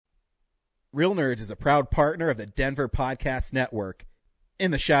Real Nerds is a proud partner of the Denver Podcast Network.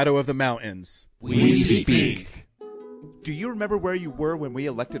 In the shadow of the mountains, we speak. Do you remember where you were when we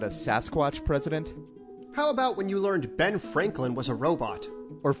elected a Sasquatch president? How about when you learned Ben Franklin was a robot?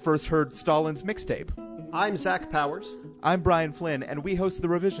 Or first heard Stalin's mixtape? I'm Zach Powers. I'm Brian Flynn, and we host The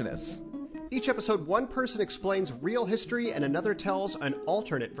Revisionists. Each episode, one person explains real history and another tells an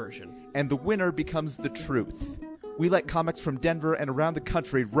alternate version. And the winner becomes the truth. We let comics from Denver and around the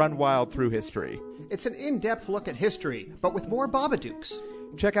country run wild through history. It's an in-depth look at history, but with more Babadooks.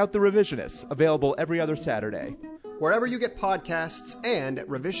 Check out The Revisionists, available every other Saturday. Wherever you get podcasts and at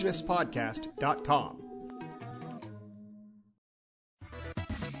revisionistpodcast.com.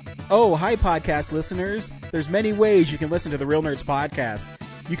 Oh, hi, podcast listeners. There's many ways you can listen to the Real Nerds podcast.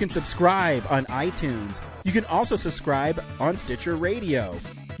 You can subscribe on iTunes. You can also subscribe on Stitcher Radio.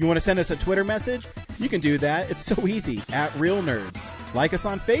 You want to send us a Twitter message? You can do that. It's so easy, at Real Nerds. Like us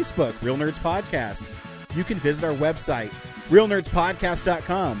on Facebook, Real Nerds Podcast. You can visit our website,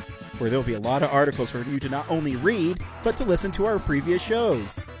 realnerdspodcast.com, where there'll be a lot of articles for you to not only read, but to listen to our previous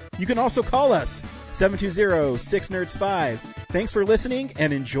shows. You can also call us, 720-6nerds5. Thanks for listening,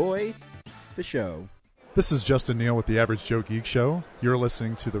 and enjoy the show. This is Justin Neal with the Average Joe Geek Show. You're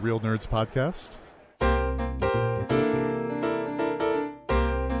listening to the Real Nerds Podcast.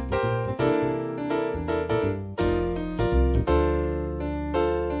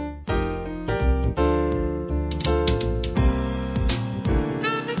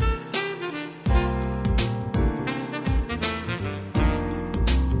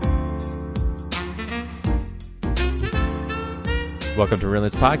 Welcome to Real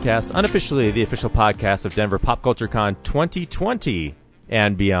Nerds Podcast, unofficially the official podcast of Denver Pop Culture Con 2020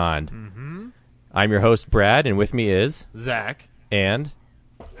 and beyond. Mm-hmm. I'm your host, Brad, and with me is... Zach. And...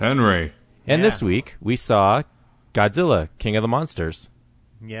 Henry. And this week, we saw Godzilla, King of the Monsters.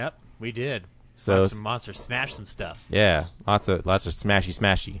 Yep, we did. So some monsters smash some stuff. Yeah, lots of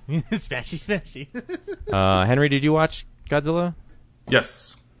smashy. Smashy. Henry, did you watch Godzilla?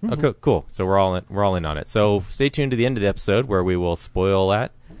 Yes. Okay, cool. So we're all in on it. So stay tuned to the end of the episode where we will spoil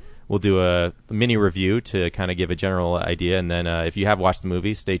that. We'll do a mini review to kind of give a general idea, and then if you have watched the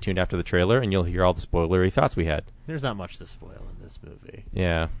movie, stay tuned after the trailer, and you'll hear all the spoilery thoughts we had. There's not much to spoil in this movie.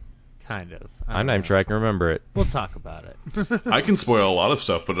 Yeah. Kind of. I'm not even sure I can remember it. We'll talk about it. I can spoil a lot of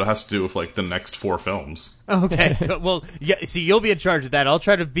stuff, but it has to do with like the next 4 films. Okay. Well, yeah. See, you'll be in charge of that. I'll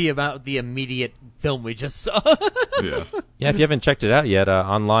try to be about the immediate film we just saw. Yeah. Yeah, if you haven't checked it out yet,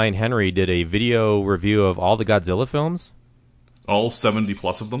 online, Henry did a video review of all the Godzilla films. All 70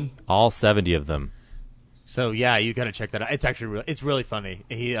 plus of them? All 70 of them. So, yeah, you got to check that out. It's actually it's really funny.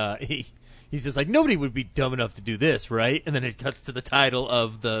 He's just like, nobody would be dumb enough to do this, right? And then it cuts to the title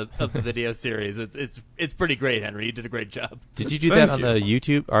of the video series. It's pretty great, Henry. You did a great job. Did you do that on the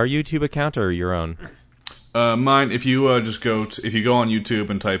our YouTube account or your own? Mine. If you if you go on YouTube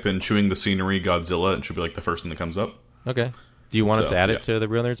and type in "chewing the scenery Godzilla," it should be like the first thing that comes up. Okay. Do you want us to add it to the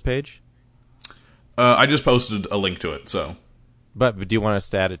Real Nerds page? I just posted a link to it. So. But do you want us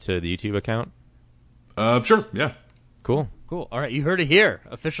to add it to the YouTube account? Sure. Yeah. Cool. All right, you heard it here.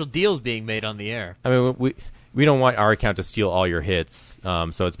 Official deals being made on the air. I mean, we don't want our account to steal all your hits,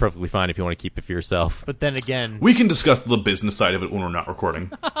 so it's perfectly fine if you want to keep it for yourself. But then again... We can discuss the business side of it when we're not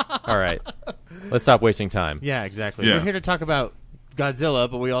recording. All right. Let's stop wasting time. Yeah, exactly. Yeah. We're here to talk about Godzilla,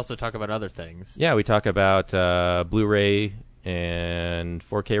 but we also talk about other things. Yeah, we talk about Blu-ray and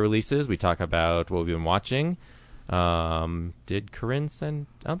 4K releases. We talk about what we've been watching. Did Corinne send...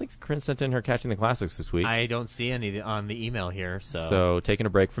 I don't think Corinne sent in her Catching the Classics this week. I don't see any on the email here, so... So, taking a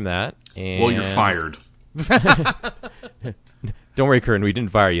break from that. And... Well, you're fired. Don't worry, Corinne, we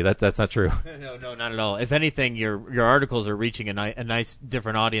didn't fire you. That's not true. No, not at all. If anything, your articles are reaching a nice,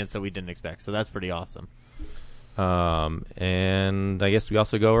 different audience that we didn't expect, so that's pretty awesome. And I guess we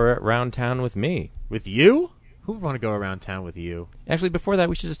also go around town with me. With you? Who would want to go around town with you? Actually, before that,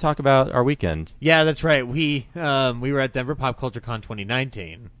 we should just talk about our weekend. Yeah, that's right. We were at Denver Pop Culture Con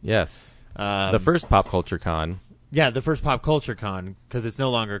 2019. Yes. The first Pop Culture Con. Yeah, the first Pop Culture Con, because it's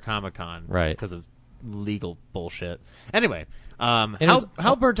no longer Comic Con. Right. Because of legal bullshit. Anyway,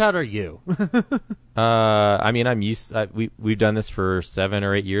 how burnt out are you? I mean, I'm used... we've done this for 7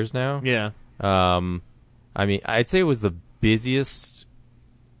 or 8 years now. Yeah. I mean, I'd say it was the busiest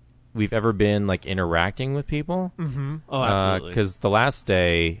we've ever been, like, interacting with people. Mm-hmm. Oh, absolutely. Because the last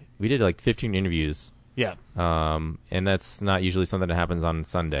day, we did, like, 15 interviews. Yeah. And that's not usually something that happens on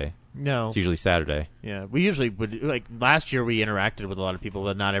Sunday. No. It's usually Saturday. Yeah. We usually would, like, last year we interacted with a lot of people,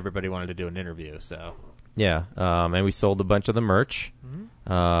 but not everybody wanted to do an interview, so. Yeah. And we sold a bunch of the merch.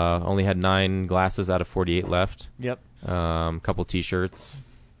 Mm-hmm. Only had 9 glasses out of 48 left. Yep. Couple T-shirts.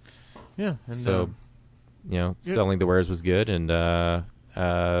 Yeah. And, So, selling the wares was good, and I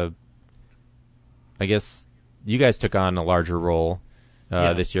guess you guys took on a larger role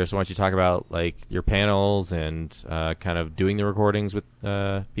this year. So why don't you talk about like your panels and kind of doing the recordings with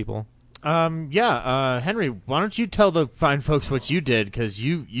people? Henry, why don't you tell the fine folks what you did, because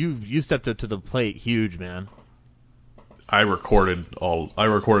you stepped up to the plate huge, man. I recorded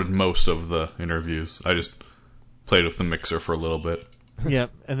most of the interviews. I just played with the mixer for a little bit.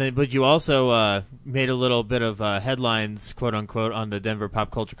 Yep, but you also made a little bit of headlines, quote unquote, on the Denver Pop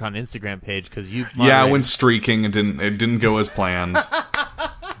Culture Con Instagram page, because you. Yeah, I went streaking. It didn't go as planned,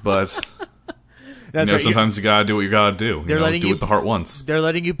 but That's right. Sometimes you gotta do what you gotta do. They're letting do what the heart wants. They're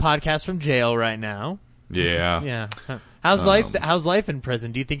letting you podcast from jail right now. Yeah. Yeah. How's life? How's life in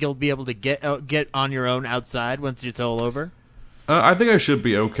prison? Do you think you'll be able to get on your own outside once it's all over? I think I should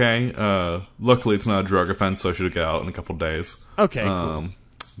be okay. Luckily, it's not a drug offense, so I should get out in a couple days. Okay, cool.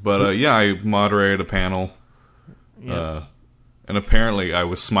 But I moderated a panel, and apparently I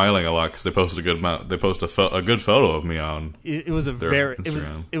was smiling a lot because they posted a good amount. They posted a good photo of me on. It was a their very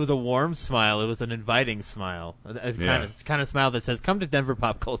Instagram. it was a warm smile. It was an inviting smile. It's kind of smile that says, "Come to Denver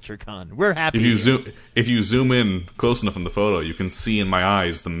Pop Culture Con. We're happy." If you zoom in close enough in the photo, you can see in my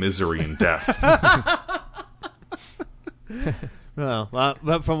eyes the misery and death. Well,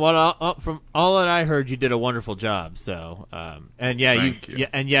 but from all that I heard, you did a wonderful job. So, Thank you.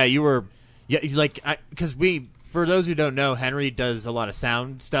 You were, because for those who don't know, Henry does a lot of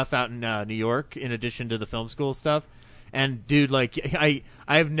sound stuff out in New York, in addition to the film school stuff. And dude,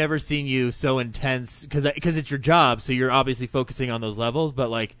 I've never seen you so intense, because it's your job, so you're obviously focusing on those levels. But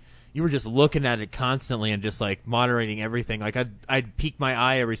like, you were just looking at it constantly and just like moderating everything. Like I'd peek my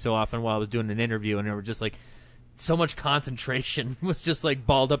eye every so often while I was doing an interview, and it were just like. So much concentration was just like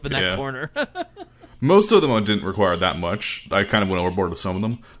balled up in that corner. Most of them didn't require that much. I kind of went overboard with some of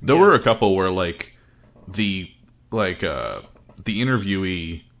them. There were a couple where the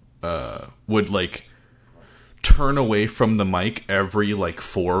interviewee would turn away from the mic every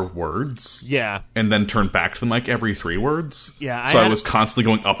 4 words. Yeah. And then turn back to the mic every 3 words. Yeah. So I was constantly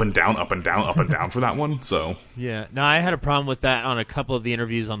going up and down, up and down, up and down for that one. So yeah. No, I had a problem with that on a couple of the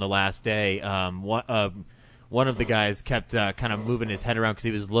interviews on the last day. One of the guys kept kind of moving his head around because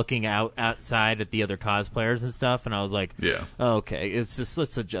he was looking outside at the other cosplayers and stuff, and I was like, yeah, okay, it's just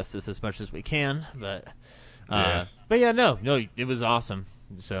let's adjust this as much as we can, but yeah, no, it was awesome.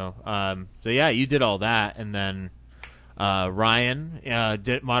 So you did all that, and then Ryan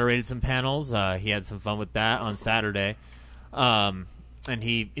moderated some panels. He had some fun with that on Saturday, and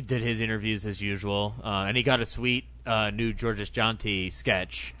he did his interviews as usual, and he got a sweet new Georges Jonti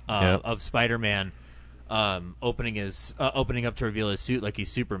sketch of Spider-Man. Opening up to reveal his suit like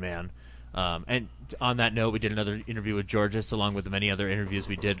he's Superman. And on that note, we did another interview with Georges, along with the many other interviews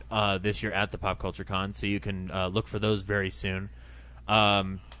we did this year at the Pop Culture Con, so you can look for those very soon.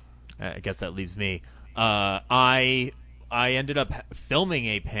 I guess that leaves me. I ended up filming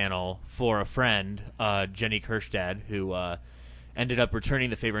a panel for a friend, Jenny Kirstad, who ended up returning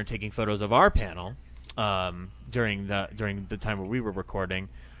the favor and taking photos of our panel during the time where we were recording.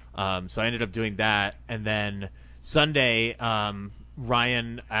 So I ended up doing that, and then Sunday,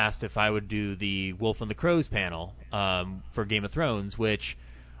 Ryan asked if I would do the Wolf and the Crows panel for Game of Thrones, which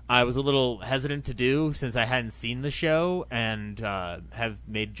I was a little hesitant to do since I hadn't seen the show and have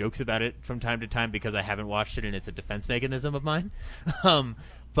made jokes about it from time to time because I haven't watched it, and it's a defense mechanism of mine.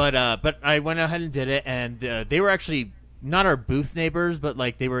 But I went ahead and did it, and they were actually not our booth neighbors, but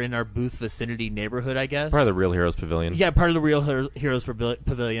they were in our booth vicinity neighborhood, I guess. Part of the Real Heroes Pavilion. Yeah, part of the Real Heroes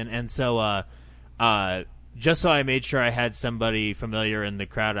Pavilion. And so just so I made sure I had somebody familiar in the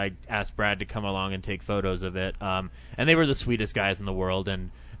crowd, I asked Brad to come along and take photos of it. And they were the sweetest guys in the world, and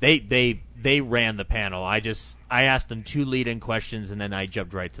they ran the panel. I asked them 2 lead-in questions, and then I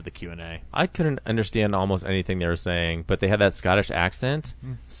jumped right to the Q&A. I couldn't understand almost anything they were saying, but they had that Scottish accent,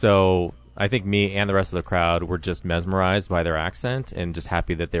 so I think me and the rest of the crowd were just mesmerized by their accent and just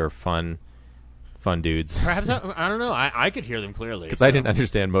happy that they were fun dudes. Perhaps I don't know. I could hear them clearly because I didn't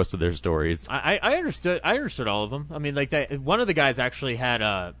understand most of their stories. I understood all of them. I mean, one of the guys actually had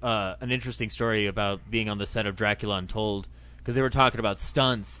an interesting story about being on the set of Dracula Untold, because they were talking about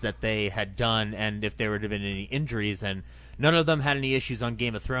stunts that they had done and if there would have been any injuries, and none of them had any issues on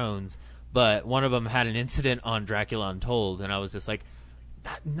Game of Thrones, but one of them had an incident on Dracula Untold, and I was just like,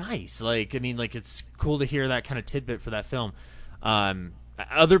 that nice. It's cool to hear that kind of tidbit for that film.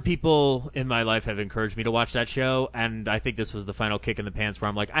 Other people in my life have encouraged me to watch that show, and I think this was the final kick in the pants where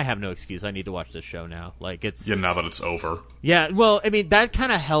I'm like, I have no excuse. I need to watch this show now. now that it's over. Yeah, well, I mean, that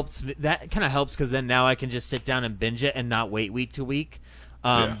kind of helps. That kind of helps because then now I can just sit down and binge it and not wait week to week.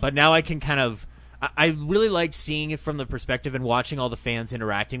 But now I can kind of. I really liked seeing it from the perspective and watching all the fans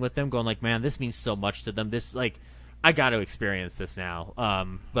interacting with them, going like, "Man, this means so much to them. This like, I got to experience this now."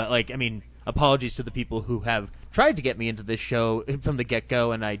 But like, I mean, apologies to the people who have tried to get me into this show from the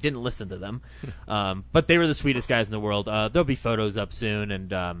get-go, and I didn't listen to them. But they were the sweetest guys in the world. There'll be photos up soon,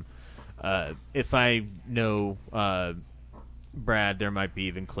 and if I know Brad, there might be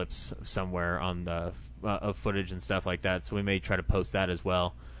even clips somewhere on the of footage and stuff like that. So we may try to post that as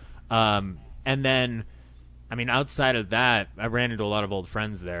well. And then, I mean, outside of that, I ran into a lot of old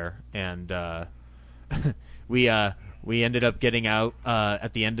friends there, and we ended up getting out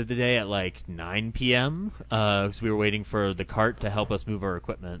at the end of the day at like 9 p.m. Because we were waiting for the cart to help us move our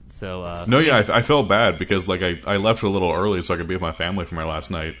equipment. So I felt bad because like I left a little early so I could be with my family for my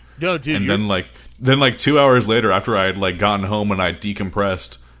last night. No, dude, and then like 2 hours later, after I had like gotten home and I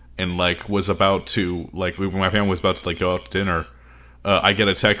decompressed and like was about to like my family was about to like go out to dinner. I get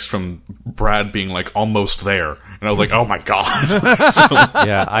a text from Brad being like almost there, and I was like, "Oh my god!"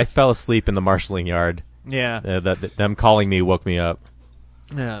 Yeah, I fell asleep in the marshalling yard. Yeah, them calling me woke me up.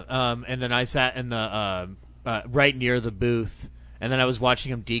 Yeah, and then I sat in the right near the booth, and then I was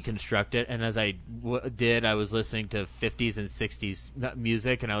watching him deconstruct it. And as I did, I was listening to 50s and 60s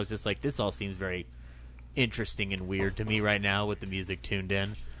music, and I was just like, "This all seems very interesting and weird to me right now with the music tuned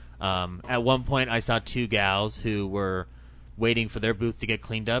in." At one point, I saw two gals who were waiting for their booth to get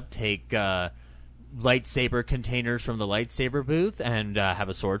cleaned up, take lightsaber containers from the lightsaber booth and have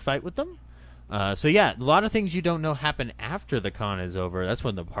a sword fight with them. So yeah, a lot of things you don't know happen after the con is over. That's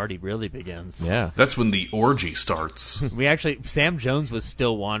when the party really begins. Yeah. That's when the orgy starts. Sam Jones was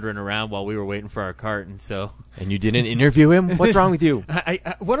still wandering around while we were waiting for our cart, and so. And you didn't interview him? What's wrong with you?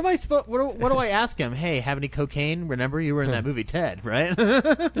 What do I ask him? Hey, have any cocaine? Remember you were in that movie Ted, right?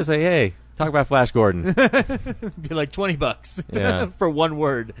 Just say, hey, talk about Flash Gordon. Be like $20 for one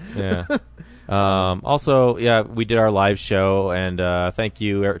word. Yeah. Also, yeah, we did our live show, and thank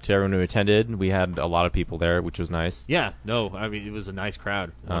you to everyone who attended. We had a lot of people there, which was nice. Yeah, no, I mean, it was a nice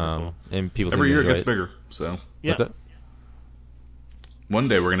crowd. Wonderful. And people every year it gets bigger, so. Yeah. What's it? One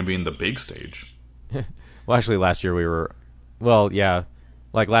day we're going to be in the big stage. Well, actually, last year we were,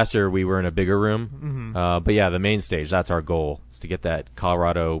 like last year we were in a bigger room. Mm-hmm. But yeah, the main stage, that's our goal, is to get that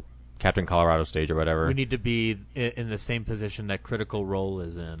Captain Colorado stage or whatever. We need to be in the same position that Critical Role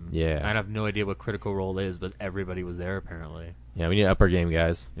is in. Yeah. I have no idea what Critical Role is, but everybody was there apparently. Yeah, we need upper game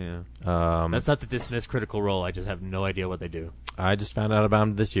guys. Yeah. That's not to dismiss Critical Role. I just have no idea what they do. I just found out about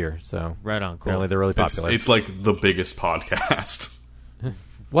them this year, so. Right on. Cool. Apparently they're really popular. It's like the biggest podcast.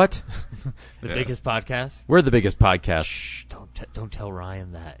 What? The biggest podcast? We're the biggest podcast. Shh, don't tell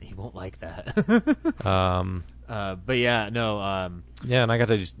Ryan that. He won't like that. But yeah, no. Yeah, and I got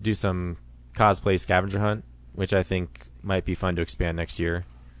to just do some cosplay scavenger hunt, which I think might be fun to expand next year.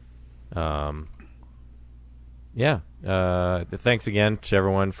 Yeah. Thanks again to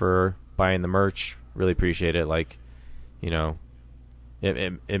everyone for buying the merch. Really appreciate it. Like,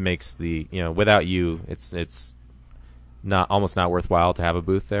 it makes the without you, it's almost not worthwhile to have a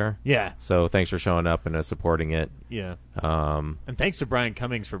booth there. Yeah. So thanks for showing up and supporting it. Yeah. And thanks to Brian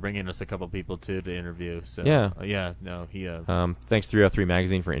Cummings for bringing us a couple people too to interview. So yeah. Yeah. No, he. Thanks 303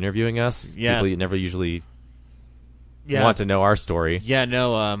 Magazine for interviewing us. Yeah. People never usually want to know our story. Yeah.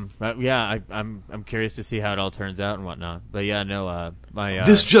 No. I'm curious to see how it all turns out and whatnot. But yeah. No.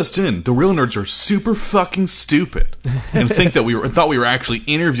 This just in: the real nerds are super fucking stupid and think that thought we were actually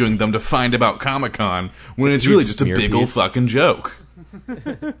interviewing them to find about Comic-Con when it's really just a big old fucking joke.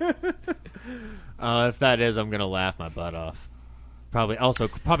 If that is, I'm gonna laugh my butt off. Probably also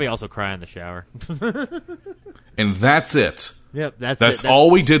cry in the shower. And that's it. Yep, that's all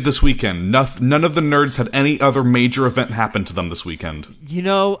we did this weekend. None of the nerds had any other major event happen to them this weekend.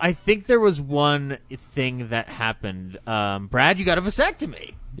 I think there was one thing that happened. Brad, you got a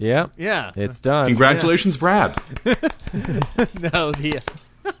vasectomy. Yeah. Yeah. It's done. Congratulations, Brad. No, were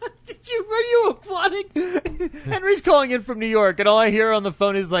you applauding? Henry's calling in from New York, and all I hear on the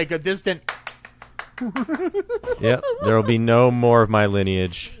phone is like a distant... Yep, there will be no more of my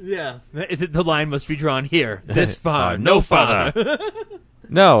lineage. Yeah, the line must be drawn here. This far, no farther.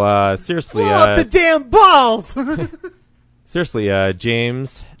 No, seriously. Blow up the damn balls! Seriously,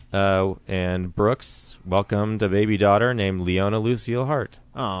 James and Brooks welcomed a baby daughter named Leona Lucille Hart.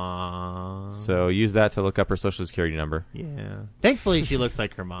 Aww. So use that to look up her social security number. Yeah. Thankfully, she looks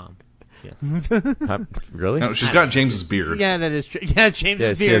like her mom. Yes. Really? No, she's got James's beard. Yeah, that is true. Yeah,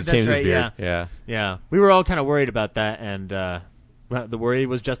 James's beard. That's right. Beard. Yeah. We were all kind of worried about that, and the worry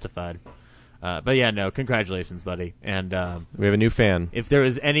was justified. But yeah, no, congratulations, buddy. And we have a new fan. If there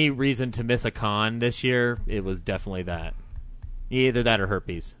was any reason to miss a con this year, it was definitely that. Either that or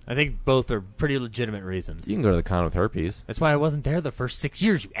herpes. I think both are pretty legitimate reasons. You can go to the con with herpes. That's why I wasn't there the first 6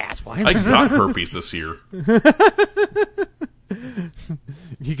 years, you asswipe. I got herpes this year.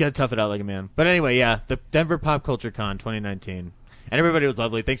 You gotta tough it out like a man. But anyway, yeah, the Denver Pop Culture Con 2019. And everybody was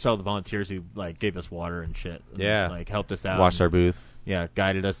lovely. Thanks to all the volunteers who like gave us water and shit. And, Yeah. like helped us out. Watched our booth. Yeah,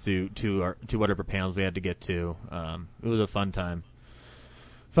 guided us to whatever panels we had to get to. It was a fun time.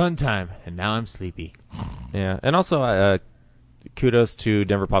 Fun time. And now I'm sleepy. Yeah, and also kudos to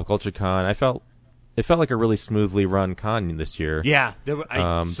Denver Pop Culture Con. It felt like a really smoothly run con this year. Yeah,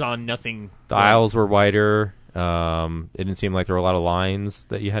 I saw nothing. The aisles were wider. It didn't seem like there were a lot of lines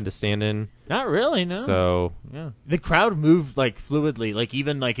that you had to stand in. Not really, no. So yeah, the crowd moved like fluidly. Like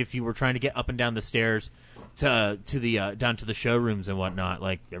even like if you were trying to get up and down the stairs to the down to the showrooms and whatnot,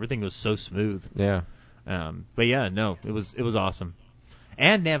 like everything was so smooth. yeah, But yeah, no, it was awesome.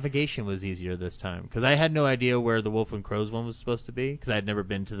 And navigation was easier this time because I had no idea where the Wolf and Crows one was supposed to be because I had never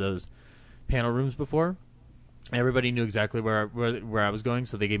been to those panel rooms before. Everybody knew exactly where I was going,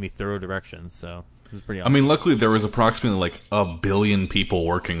 so they gave me thorough directions. So it was pretty awesome. I mean, luckily there was approximately like 1 billion people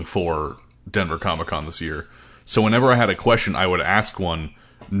working for Denver Comic Con this year. So whenever I had a question, I would ask one.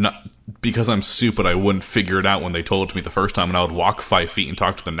 Not because I'm stupid, I wouldn't figure it out when they told it to me the first time, and I would walk 5 feet and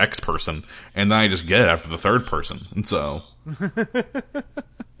talk to the next person, and then I just get it after the third person. And so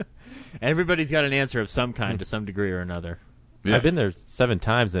everybody's got an answer of some kind to some degree or another. yeah. I've been there 7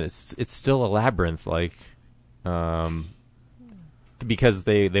 times, and it's still a labyrinth. Like, because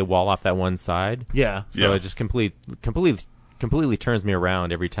they wall off that one side. Yeah. So Yeah. it just completely turns me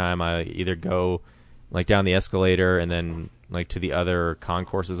around every time I either go like down the escalator and then like to the other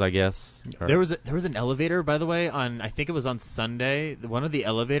concourses, I guess. Or- There was an elevator, by the way, on I think it was on Sunday. One of the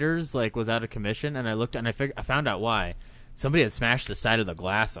elevators like was out of commission, and I looked and I found out why. Somebody had smashed the side of the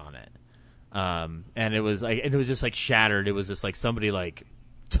glass on it, and it was just like shattered. It was just like somebody like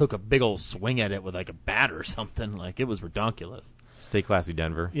took a big old swing at it with like a bat or something. Like it was redonkulous. Stay classy,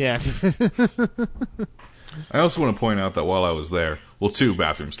 Denver. Yeah. I also want to point out that while I was there, well, 2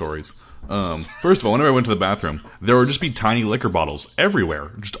 bathroom stories. First of all, whenever I went to the bathroom, there would just be tiny liquor bottles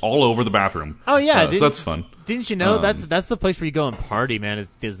everywhere, just all over the bathroom. Oh yeah, so that's fun. Didn't you know that's the place where you go and party, man?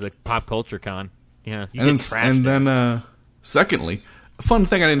 Is the Pop Culture Con? Yeah, you And get trashed. and then, secondly, a fun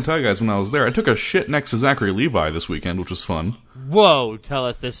thing I didn't tell you guys when I was there, I took a shit next to Zachary Levi this weekend, which was fun. Whoa, tell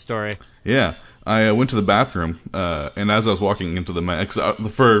us this story. Yeah, I went to the bathroom, and as I was walking into the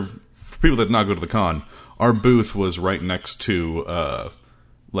for people that did not go to the con, our booth was right next to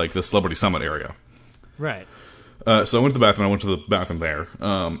like the Celebrity Summit area. Right. So I went to the bathroom. I went to the bathroom there,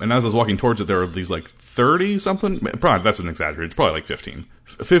 and as I was walking towards it, there were these like 30 something. Probably that's an exaggeration. It's probably like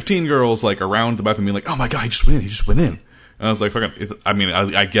 15 girls like around the bathroom, being like, "Oh my god, he just went in! He just went in!" And I was like, "Fucking!"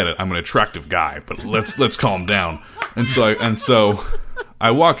 I get it. I'm an attractive guy, but let's calm down. And so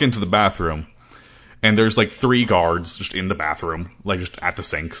I walk into the bathroom, and there's like 3 guards just in the bathroom, like just at the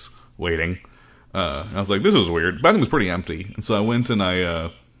sinks waiting. And I was like, "This was weird." The bathroom was pretty empty, and so I went and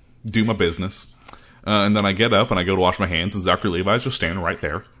I do my business. And then I get up and I go to wash my hands, and Zachary Levi's just standing right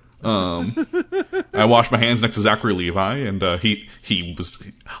there. I washed my hands next to Zachary Levi, and I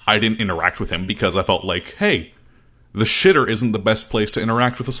didn't interact with him because I felt like, hey, the shitter isn't the best place to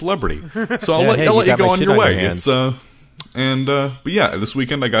interact with a celebrity. So I'll let you got go my on shit your on way. your hands. But yeah, this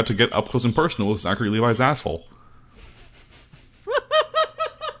weekend I got to get up close and personal with Zachary Levi's asshole.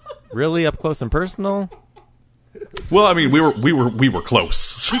 Really up close and personal? Well, I mean, we were close.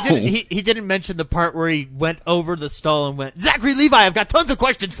 So. He didn't mention the part where he went over the stall and went, Zachary Levi, I've got tons of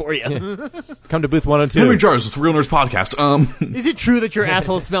questions for you. Come to booth 102. Henry Jars with the Real Nerds Podcast. Is it true that your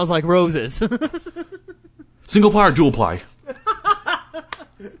asshole smells like roses? Single ply or dual ply?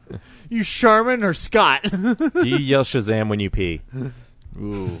 You Charmin or Scott? Do you yell Shazam when you pee?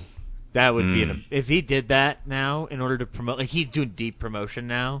 Ooh. That would be if he did that now in order to promote, like he's doing deep promotion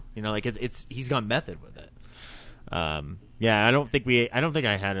now. You know, like it's he's gone method with it. Yeah, I don't think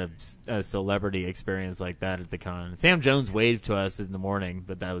I had a celebrity experience like that at the con. Sam Jones waved to us in the morning,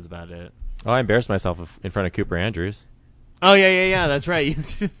 but that was about it. Oh, I embarrassed myself in front of Cooper Andrews. Oh yeah, that's right.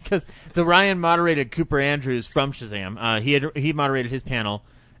 So Ryan moderated Cooper Andrews from Shazam. He moderated his panel,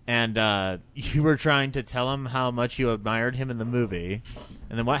 and you were trying to tell him how much you admired him in the movie.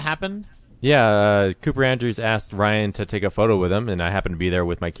 And then what happened? Yeah, Cooper Andrews asked Ryan to take a photo with him, and I happened to be there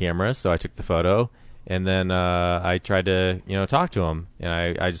with my camera, so I took the photo. And then I tried to, talk to him,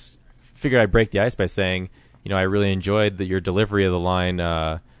 and I just figured I'd break the ice by saying, I really enjoyed your delivery of the line.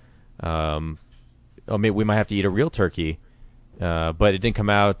 Maybe we might have to eat a real turkey, but it didn't come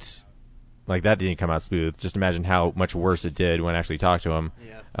out like that. Didn't come out smooth. Just imagine how much worse it did when I actually talked to him.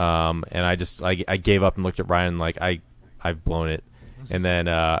 Yeah. And I gave up and looked at Ryan like I I've blown it. And then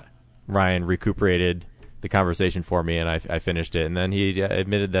Ryan recuperated the conversation for me, and I finished it. And then he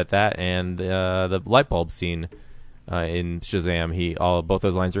admitted that and the light bulb scene in Shazam, both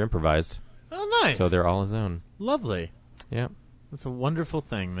those lines are improvised. Oh, nice. So they're all his own. Lovely. Yeah. That's a wonderful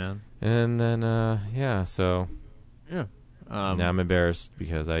thing, man. And then, so... Yeah. Now I'm embarrassed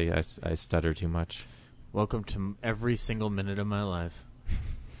because I stutter too much. Welcome to every single minute of my life.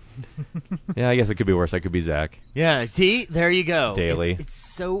 Yeah, I guess it could be worse. I could be Zach. Yeah, see? There you go. Daily.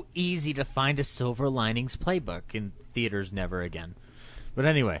 It's so easy to find a Silver Linings Playbook in theaters never again. But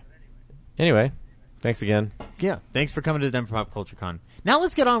anyway, thanks again. yeah, thanks for coming to the Denver Pop Culture Con. Now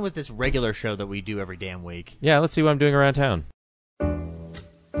let's get on with this regular show that we do every damn week. Yeah, let's see what I'm doing around town.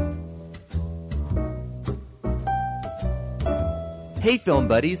 Hey, film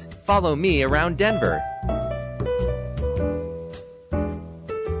buddies, follow me around Denver.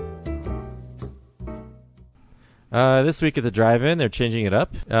 This week at the drive-in, they're changing it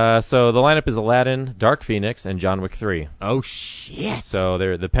up. So the lineup is Aladdin, Dark Phoenix, and John Wick 3. Oh, shit. So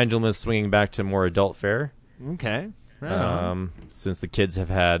the pendulum is swinging back to more adult fare. Okay. Right on. Since the kids have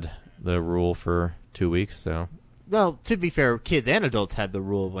had the rule for 2 weeks, so... Well, to be fair, kids and adults had the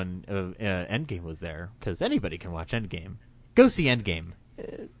rule when Endgame was there, because anybody can watch Endgame. Go see Endgame.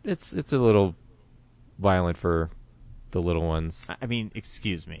 It's a little violent for the little ones. I mean,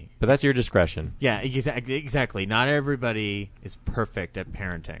 excuse me. But that's your discretion. Yeah, exactly. Not everybody is perfect at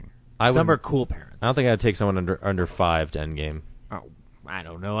parenting. Some Some are cool parents. I don't think I'd take someone under 5 to Endgame. Oh, I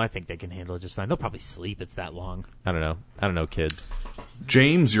don't know. I think they can handle it just fine. They'll probably sleep. It's that long. I don't know, kids.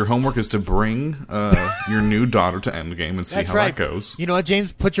 James, your homework is to bring your new daughter to Endgame and see That's how right. that goes. You know what,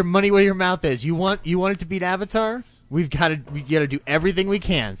 James? Put your money where your mouth is. You want it to beat Avatar? We got to do everything we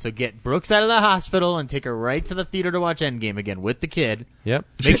can. So get Brooks out of the hospital and take her right to the theater to watch Endgame again with the kid. Yep.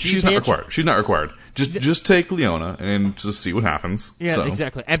 She's not required. She's not required. Just take Leona and just see what happens. Yeah, So.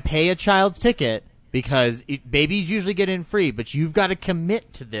 exactly. And pay a child's ticket because babies usually get in free, but you've got to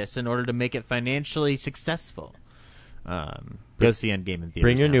commit to this in order to make it financially successful. Go see Endgame in theaters.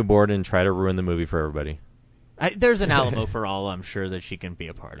 Bring your now. newborn and try to ruin the movie for everybody. There's an Alamo for all. I'm sure that she can be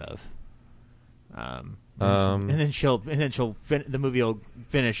a part of. And then the movie will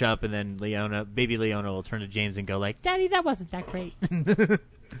finish up, and then baby Leona will turn to James and go like, "Daddy, that wasn't that great."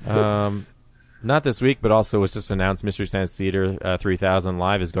 Not this week, but also was just announced Mystery Science Theater 3000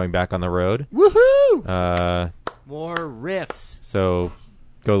 Live is going back on the road. Woohoo! More riffs. So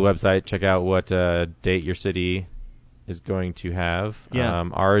go to the website, check out what date your city is going to have. Yeah.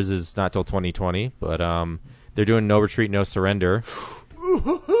 Ours is not till 2020, but they're doing No Retreat, No Surrender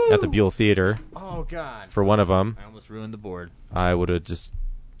at the Buell Theater. Oh God! For one of them, I almost ruined the board. I would have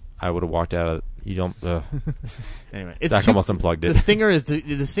walked out of. You don't. Anyway, Zach almost unplugged it.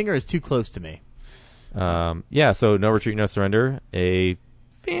 The singer is too close to me. Yeah. So No Retreat, No Surrender, a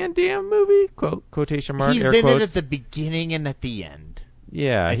Van Damme movie? Quotation mark. He's air in quotes. it at the beginning and at the end.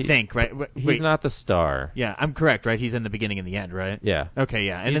 Yeah, I think right. He's not the star. Yeah, I'm correct, right? He's in the beginning and the end, right? Yeah. Okay,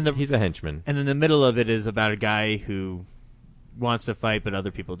 yeah, and he's a henchman. And then the middle of it is about a guy who wants to fight, but other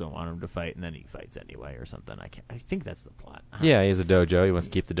people don't want him to fight, and then he fights anyway, or something. I think that's the plot. Yeah, he has a dojo. He wants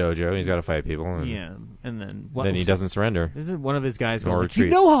to keep the dojo. He's got to fight people. And yeah, and then he doesn't surrender. This is one of his guys Nor going, like, you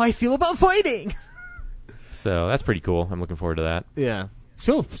retreats. know how I feel about fighting. So that's pretty cool. I'm looking forward to that. Yeah.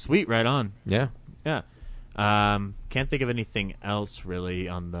 So sweet, right on. Yeah. Yeah. Can't think of anything else really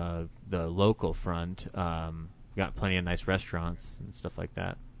on the local front. Got plenty of nice restaurants and stuff like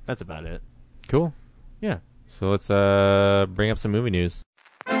that. That's about it. Cool. Yeah. So let's bring up some movie news.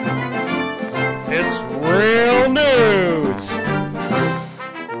 It's real news.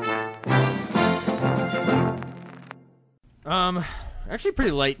 Actually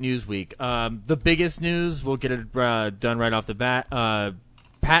pretty light news week. The biggest news, we'll get it done right off the bat.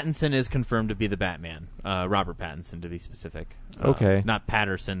 Pattinson is confirmed to be the Batman. Robert Pattinson, to be specific. Okay. Not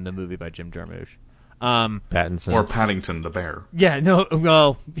Patterson, the movie by Jim Jarmusch. Pattinson. Or Paddington the bear. Yeah, no,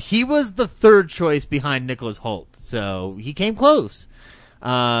 well, he was the third choice behind Nicholas Hoult, so he came close.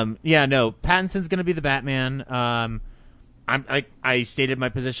 Yeah, no, Pattinson's going to be the Batman. I stated my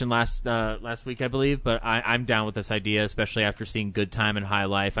position last week, I believe, but I'm down with this idea, especially after seeing Good Time and High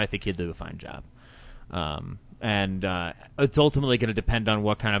Life. I think he'll do a fine job. And it's ultimately going to depend on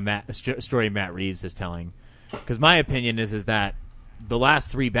what kind of story Matt Reeves is telling. Because my opinion is that the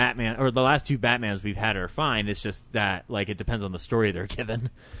last two Batmans we've had are fine. It's just that it depends on the story they're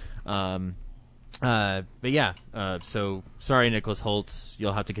given. But yeah, so sorry, Nicholas Hoult.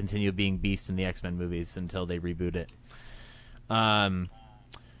 You'll have to continue being Beast in the X-Men movies until they reboot it.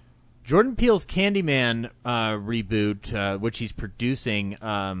 Jordan Peele's Candyman reboot, which he's producing,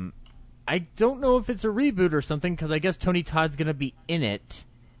 I don't know if it's a reboot or something, because I guess Tony Todd's going to be in it.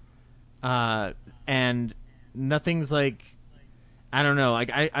 And nothing's like... I don't know. Like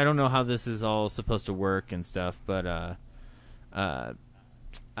I don't know how this is all supposed to work and stuff, but I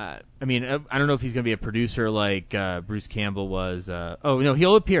mean, I don't know if he's going to be a producer like Bruce Campbell was. Oh no,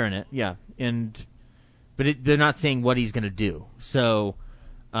 he'll appear in it, yeah. But they're not saying what he's going to do. So,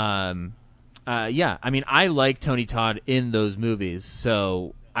 yeah. I mean, I like Tony Todd in those movies,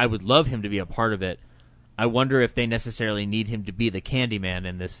 so I would love him to be a part of it. I wonder if they necessarily need him to be the Candyman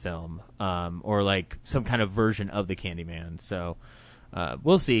in this film, or like some kind of version of the Candyman. So.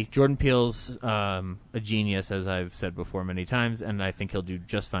 We'll see. Jordan Peele's a genius, as I've said before many times, and I think he'll do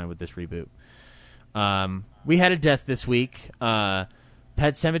just fine with this reboot. We had a death this week. Pet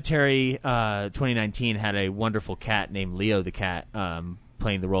Sematary 2019 had a wonderful cat named Leo the cat,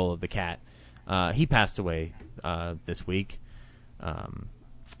 playing the role of the cat. He passed away this week.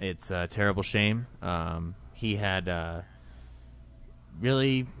 It's a terrible shame. He had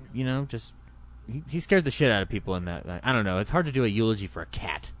really, just... He scared the shit out of people in that. I don't know. It's hard to do a eulogy for a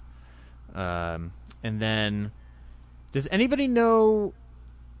cat. And then, does anybody know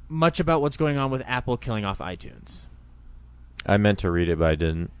much about what's going on with Apple killing off iTunes? I meant to read it, but I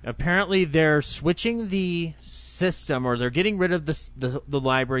didn't. Apparently, they're switching the system, or they're getting rid of the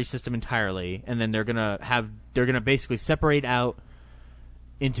library system entirely, and then they're gonna basically separate out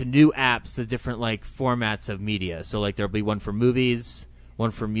into new apps the different like formats of media. So like there'll be one for movies, one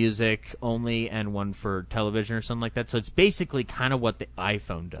for music only, and one for television or something like that. So it's basically kind of what the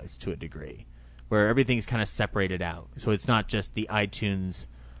iPhone does to a degree, where everything's kind of separated out. So it's not just the iTunes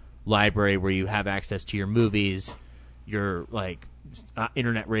library where you have access to your movies, your like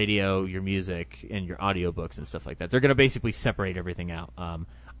internet radio, your music, and your audiobooks and stuff like that. They're going to basically separate everything out.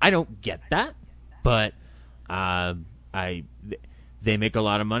 I don't get that, but they make a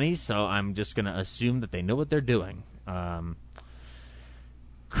lot of money, so I'm just going to assume that they know what they're doing.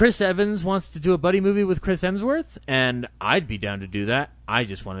 Chris Evans wants to do a buddy movie with Chris Hemsworth, and I'd be down to do that. I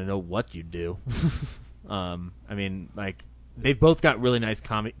just want to know what you'd do. I mean, like, they've both got really nice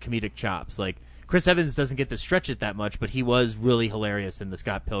comedic chops. Like, Chris Evans doesn't get to stretch it that much, but he was really hilarious in the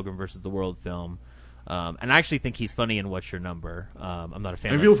Scott Pilgrim vs. the World film. And I actually think he's funny in What's Your Number. I'm not a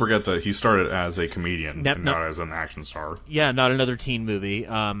fan. And people forget that he started as a comedian, and not as an action star. Yeah, not another teen movie.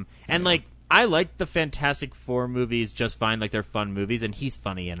 Like, I like the Fantastic Four movies just fine. Like, they're fun movies, and he's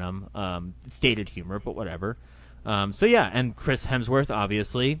funny in them. It's dated humor, but whatever. So, yeah, and Chris Hemsworth,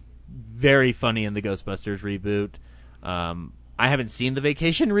 obviously, very funny in the Ghostbusters reboot. I haven't seen the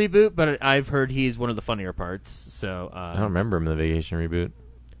Vacation reboot, but I've heard he's one of the funnier parts. So I don't remember him in the Vacation reboot.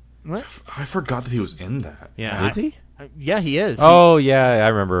 What? I forgot that he was in that. Yeah, is he? Yeah, he is. Oh, yeah, I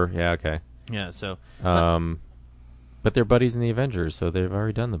remember. Yeah, okay. Yeah, so... but they're buddies in the Avengers, so they've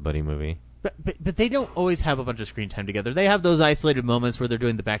already done the buddy movie. But they don't always have a bunch of screen time together. They have those isolated moments where they're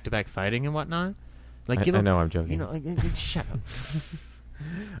doing the back-to-back fighting and whatnot. Like, I know, I'm joking. Shut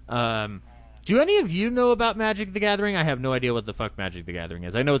up. Do any of you know about Magic the Gathering? I have no idea what the fuck Magic the Gathering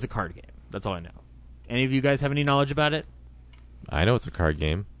is. I know it's a card game. That's all I know. Any of you guys have any knowledge about it? I know it's a card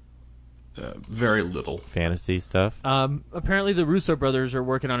game. Very little. Fantasy stuff. Apparently the Russo brothers are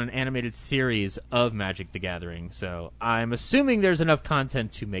working on an animated series of Magic the Gathering, so I'm assuming there's enough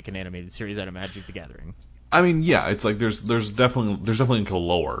content to make an animated series out of Magic the Gathering. I mean, yeah, it's like there's definitely a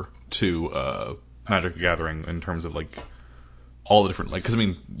lore to Magic the Gathering in terms of like all the different, like, because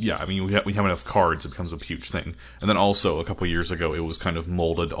we have enough cards, it becomes a huge thing. And then also a couple years ago, it was kind of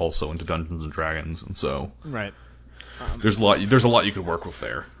molded also into Dungeons and Dragons, and so right. There's a lot you could work with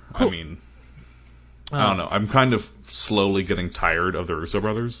there. Cool. I mean, I don't know. I'm kind of slowly getting tired of the Russo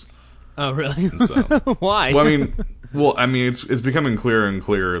brothers. Oh, really? So, why? Well, I mean, it's becoming clearer and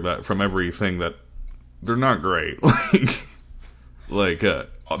clearer that from everything that they're not great.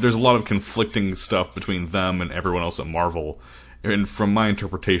 There's a lot of conflicting stuff between them and everyone else at Marvel. And from my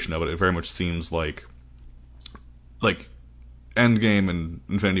interpretation of it, it very much seems like Endgame and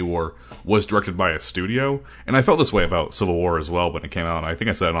Infinity War was directed by a studio, and I felt this way about Civil War as well when it came out, and I think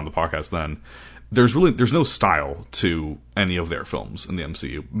I said it on the podcast then. There's no style to any of their films in the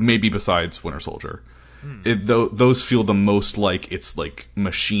MCU, maybe besides Winter Soldier. Those feel the most like it's like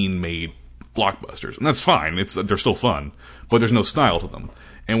machine-made blockbusters, and that's fine. They're still fun, but there's no style to them.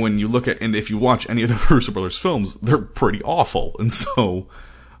 And when you look at, and if you watch any of the Russo brothers films, they're pretty awful, and so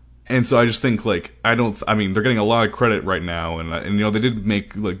I just think, like, they're getting a lot of credit right now, and they did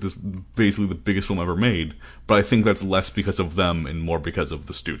make, like, this basically the biggest film ever made, but I think that's less because of them and more because of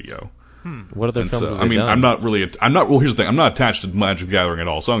the studio. What other films have I they mean, done? well, here's the thing. I'm not attached to Magic the Gathering at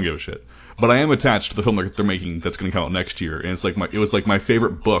all, so I don't give a shit. But I am attached to the film that they're making that's going to come out next year. And it was like my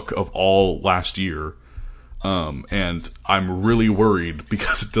favorite book of all last year. And I'm really worried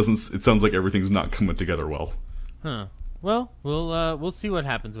because it sounds like everything's not coming together well. Huh. Well, we'll see what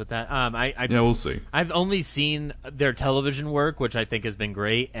happens with that. Yeah, we'll see. I've only seen their television work, which I think has been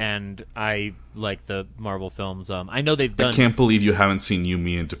great, and I like the Marvel films. I know they've done. I can't believe you haven't seen You,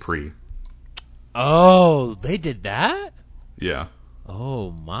 Me, and Dupree. Oh, they did that? Yeah. Oh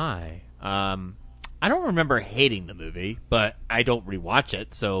my. I don't remember hating the movie, but I don't rewatch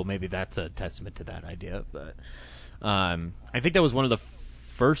it, so maybe that's a testament to that idea. But I think that was one of the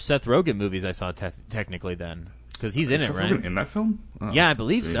first Seth Rogen movies I saw technically then, because he's in it, right? In that film? Oh, yeah, I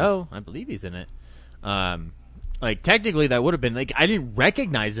believe so. I believe he's in it. Like technically, that would have been like I didn't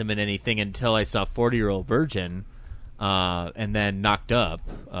recognize him in anything until I saw 40-Year-Old Virgin, and then Knocked Up.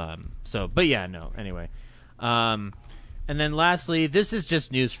 But yeah, no. Anyway, and then lastly, this is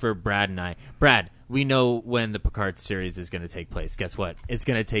just news for Brad and I. Brad, we know when the Picard series is going to take place. Guess what? It's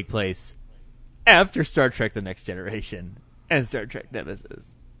going to take place after Star Trek: The Next Generation and Star Trek: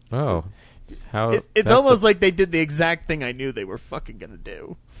 Nemesis. Oh. It's almost like they did the exact thing I knew they were fucking going to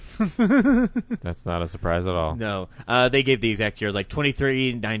do. That's not a surprise at all. No. They gave the exact year, like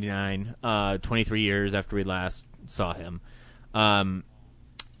 2399, 23 years after we last saw him.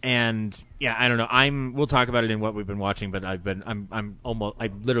 And yeah, I don't know. We'll talk about it in what we've been watching, but I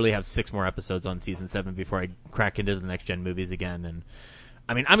literally have 6 more episodes on season 7 before I crack into the next gen movies again. And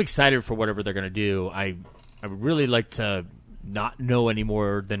I mean, I'm excited for whatever they're going to do. I would really like to not know any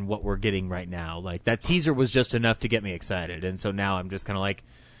more than what we're getting right now. Like that teaser was just enough to get me excited. And so now I'm just kind of like,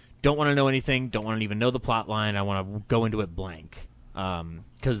 don't want to know anything. Don't want to even know the plot line. I want to go into it blank.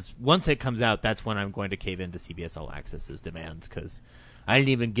 Cause once it comes out, that's when I'm going to cave into CBS All Access's demands. Cause I didn't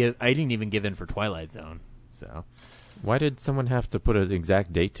even give in for Twilight Zone. So why did someone have to put an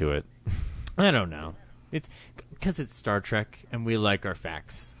exact date to it? I don't know. It's because it's Star Trek and we like our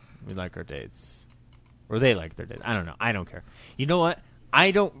facts. We like our dates. Or they like their dates. I don't know. I don't care. You know what?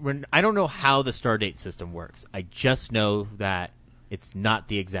 I don't know how the Stardate system works. I just know that it's not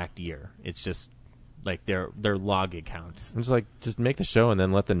the exact year. It's just like their log accounts. I'm just make the show and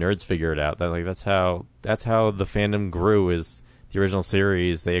then let the nerds figure it out. That's how the fandom grew. Is the original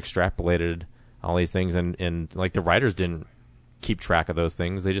series, they extrapolated all these things, and like the writers didn't keep track of those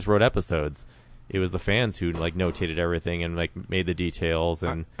things. They just wrote episodes. It was the fans who like notated everything and like made the details.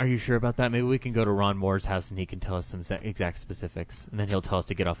 And are you sure about that? Maybe we can go to Ron Moore's house and he can tell us some exact specifics, and then he'll tell us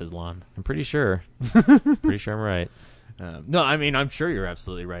to get off his lawn. I'm pretty sure. Pretty sure I'm right. No, I mean, I'm sure you're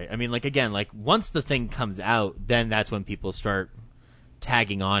absolutely right. I mean, like, again, like, once the thing comes out, then that's when people start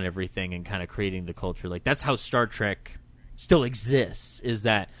tagging on everything and kind of creating the culture. Like, that's how Star Trek still exists, is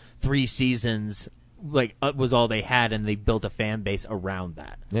that 3 seasons, like, was all they had, and they built a fan base around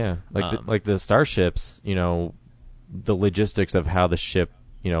that. Yeah, like the starships, you know, the logistics of how the ship,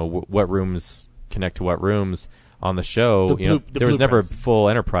 you know, what rooms connect to what rooms on the show, there was never a full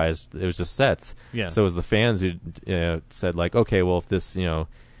Enterprise. It was just sets. Yeah. So it was the fans who said, like, okay, well, if this,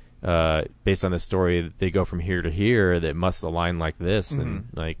 based on this story, they go from here to here, that must align like this. Mm-hmm. And,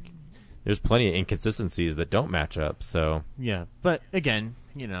 like, there's plenty of inconsistencies that don't match up. So yeah. But, again,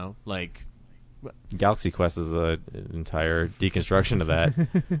 like... Galaxy Quest is an entire deconstruction of that.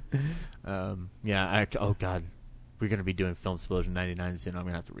 Oh, God. We're going to be doing Film Explosion 99 soon. I'm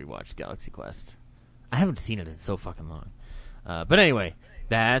going to have to rewatch Galaxy Quest. I haven't seen it in so fucking long. But anyway,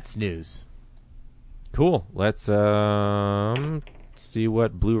 that's news. Cool. Let's see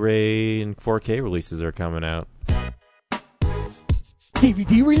what Blu-ray and 4K releases are coming out.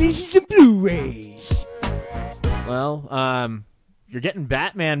 DVD releases and Blu-rays. Well, you're getting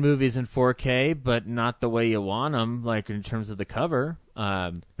Batman movies in 4K, but not the way you want them, like in terms of the cover.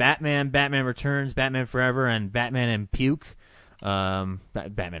 Batman, Batman Returns, Batman Forever, and Batman and Puke.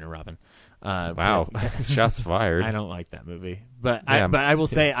 Batman and Robin. Wow, shots fired. I don't like that movie, but I will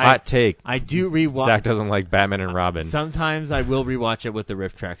say hot take. I do rewatch. Zach doesn't like Batman and Robin. Sometimes I will rewatch it with the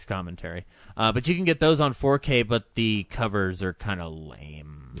Riff Tracks commentary, but you can get those on 4K. But the covers are kind of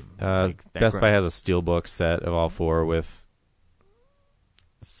lame. Best Buy has a steelbook set of all 4 with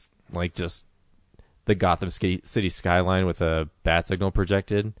like just the Gotham City skyline with a bat signal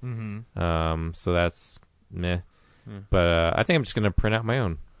projected. Mm-hmm. So that's meh. But I think I'm just gonna print out my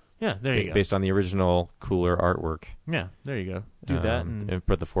own. Yeah, there you go. Based on the original cooler artwork. Yeah, there you go. Do that and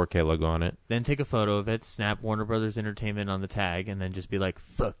put the 4K logo on it. Then take a photo of it, snap Warner Brothers Entertainment on the tag, and then just be like,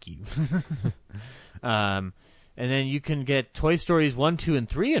 "Fuck you." And then you can get Toy Stories 1, 2, and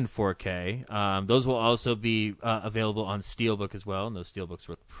 3 in 4K. Those will also be available on Steelbook as well, and those Steelbooks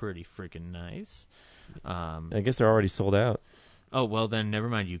look pretty freaking nice. I guess they're already sold out. Oh, well, then never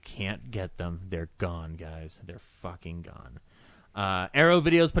mind. You can't get them. They're gone, guys. They're fucking gone. Arrow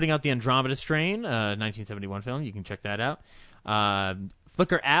Video's putting out the Andromeda Strain, 1971 film. You can check that out.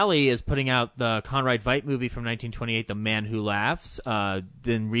 Flicker Alley is putting out the Conrad Veidt movie from 1928, The Man Who Laughs,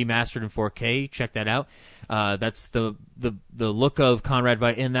 then remastered in 4K. Check that out. That's the look of Conrad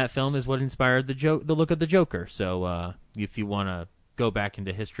Veidt in that film is what inspired the look of the Joker. So if you want to go back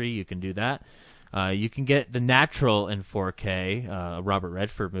into history, you can do that. You can get The Natural in 4K, a Robert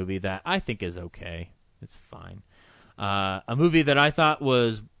Redford movie that I think is okay. It's fine. A movie that I thought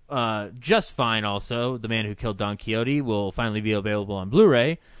was just fine also, The Man Who Killed Don Quixote, will finally be available on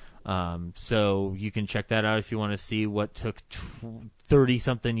Blu-ray. So you can check that out if you want to see what took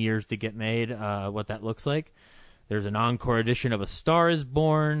 30-something years to get made, what that looks like. There's an encore edition of A Star Is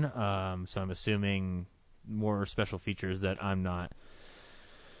Born, so I'm assuming more special features that I'm not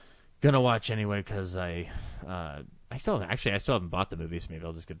going to watch anyway because I still haven't bought the movie, so maybe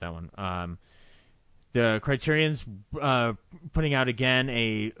I'll just get that one. The Criterion's putting out again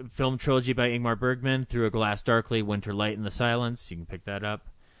a film trilogy by Ingmar Bergman, Through a Glass Darkly, Winter Light and the Silence. You can pick that up.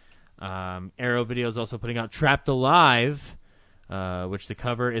 Arrow Video is also putting out Trapped Alive, which the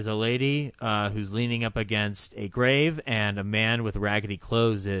cover is a lady who's leaning up against a grave, and a man with raggedy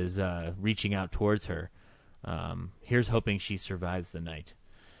clothes is reaching out towards her. Here's hoping she survives the night.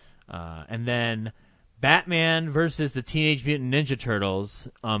 And then Batman versus the Teenage Mutant Ninja Turtles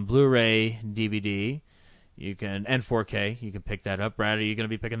on Blu-ray, DVD, and 4K. You can pick that up. Brad, are you going to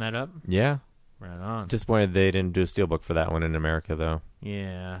be picking that up? Yeah. Right on. Disappointed they didn't do a steelbook for that one in America, though.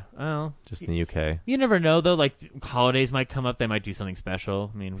 Yeah. Well, just in the UK. You never know, though. Like, holidays might come up. They might do something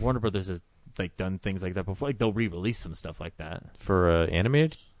special. I mean, Warner Brothers has done things like that before. Like, they'll re-release some stuff like that. For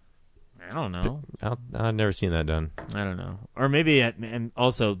animated? I don't know. I've never seen that done. I don't know. Or maybe, and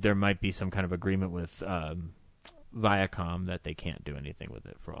also there might be some kind of agreement with Viacom that they can't do anything with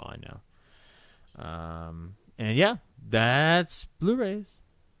it, for all I know. And yeah, that's Blu-rays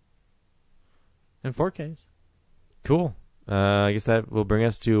and 4Ks. Cool. I guess that will bring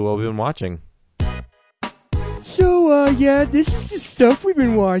us to what we've been watching. So, yeah, this is the stuff we've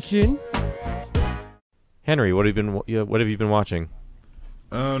been watching. Henry, what have you been watching?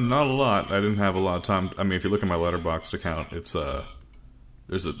 Not a lot. I didn't have a lot of time. I mean, if you look at my Letterboxd account, it's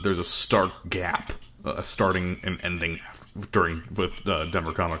there's a stark gap, starting and ending with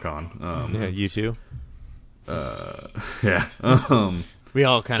Denver Comic Con. Yeah, you too. Yeah. We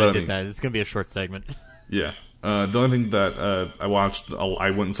all kind of did that. It's gonna be a short segment. Yeah. The only thing that I watched,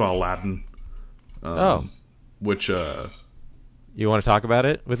 I went and saw Aladdin. Which you want to talk about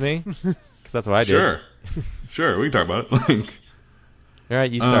it with me? Because that's what I did. Sure. We can talk about it. All right,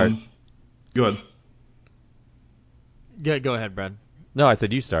 you start. Go ahead. Yeah, go ahead, Brad. No, I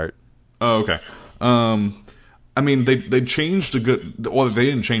said you start. Oh, okay. I mean, they changed a good. Well, they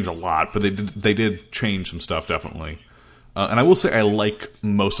didn't change a lot, but they did change some stuff definitely. And I will say I like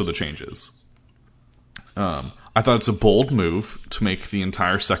most of the changes. I thought it's a bold move to make the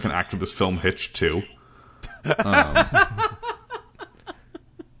entire second act of this film Hitch 2. But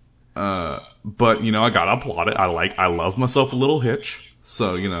I gotta applaud it. I love myself a little Hitch.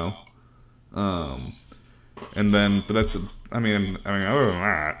 So, and then, but that's, I mean, other than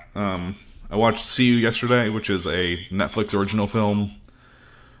that, I watched See You Yesterday, which is a Netflix original film.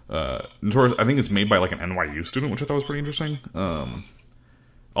 I think it's made by like an NYU student, which I thought was pretty interesting.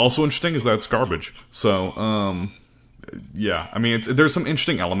 Also interesting is that it's garbage. So, yeah, I mean, there's some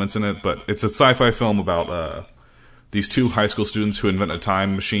interesting elements in it, but it's a sci-fi film about, these two high school students who invent a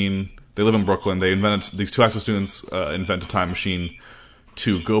time machine. They live in Brooklyn. These two high school students invent a time machine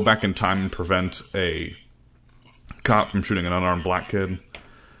to go back in time and prevent a cop from shooting an unarmed black kid,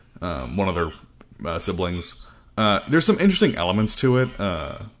 one of their siblings. There's some interesting elements to it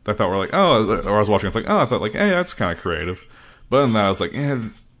that I thought were like, or I was watching, I thought like, hey, that's kind of creative. But then I was like,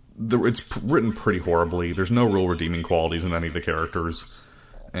 it's written pretty horribly. There's no real redeeming qualities in any of the characters,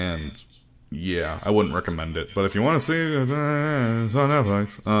 and yeah, I wouldn't recommend it. But if you want to see it, it's on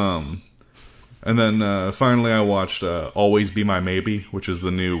Netflix. And then finally I watched Always Be My Maybe, which is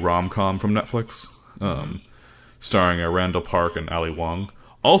the new rom-com from Netflix, starring Randall Park and Ali Wong.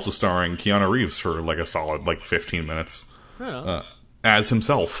 Also starring Keanu Reeves for like a solid 15 minutes as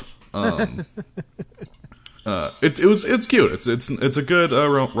himself. It's cute. It's a good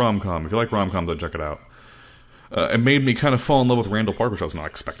rom-com. If you like rom-coms, then check it out. It made me kind of fall in love with Randall Park, which I was not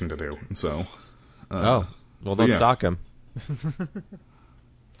expecting to do. And so, don't stalk him.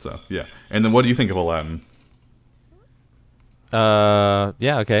 So yeah. And then, what do you think of Aladdin?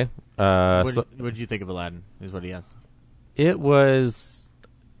 Yeah. Okay. What So did you think of Aladdin? Is what he asked. it was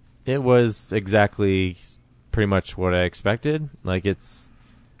exactly pretty much what I expected. Like, it's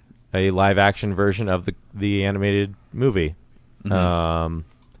a live action version of the animated movie. Mm-hmm.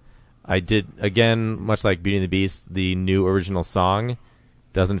 I did, again, much like Beauty and the Beast, the new original song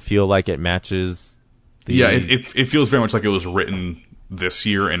doesn't feel like it matches the... Yeah, it feels very much like it was written this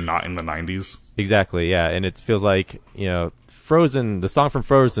year and not in the 90s. Exactly, yeah. And it feels like, Frozen, the song from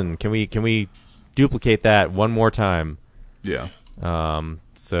Frozen, can we duplicate that one more time? Yeah.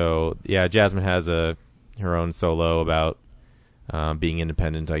 So, yeah, Jasmine has her own solo about being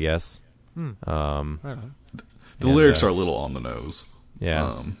independent, I guess. The lyrics are a little on the nose.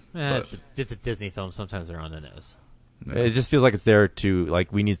 Yeah. It's a Disney film. Sometimes they're on the nose. Yeah. It just feels like it's there to,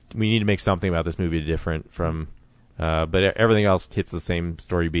 like, we need to make something about this movie different from, but everything else hits the same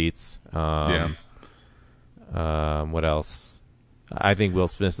story beats. What else? I think Will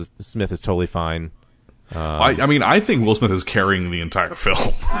Smith is totally fine. I think Will Smith is carrying the entire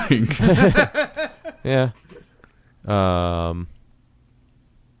film. Yeah.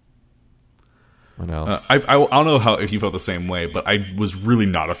 What else? I don't know if you felt the same way, but I was really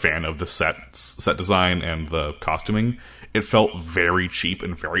not a fan of the set design and the costuming. It felt very cheap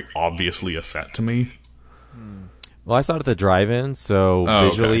and very obviously a set to me. Well, I saw it at the drive-in, so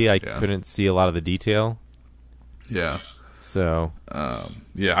visually I Yeah. couldn't see a lot of the detail. Yeah. So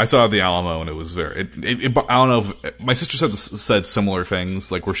I saw the Alamo, and it was very. I don't know if my sister said similar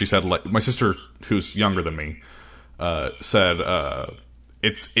things, like where she said, like, my sister, who's younger than me, said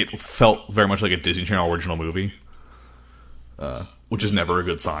it felt very much like a Disney Channel original movie, which is never a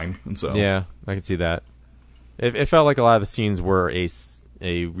good sign. And so yeah, I can see that. It felt like a lot of the scenes were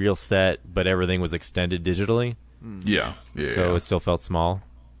a real set, but everything was extended digitally. Yeah. So it still felt small.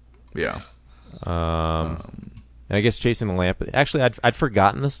 Yeah. And I guess Chasing the Lamp. Actually, I'd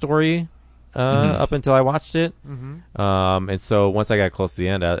forgotten the story up until I watched it. And so once I got close to the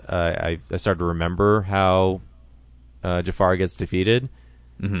end, I started to remember how Jafar gets defeated.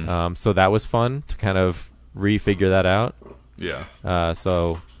 So that was fun to kind of refigure that out. Yeah.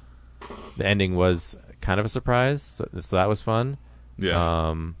 So the ending was kind of a surprise. So that was fun.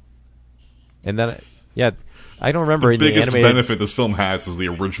 Yeah. And then, I don't remember the in the biggest animated benefit this film has is the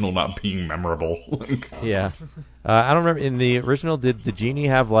original not being memorable. Yeah. I don't remember in the original. Did the genie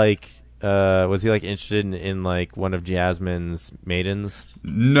have was he interested in like one of Jasmine's maidens?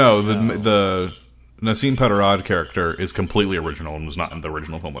 No, the Nassim Petarad character is completely original and was not in the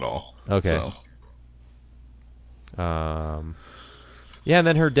original film at all. Okay. So. Yeah, and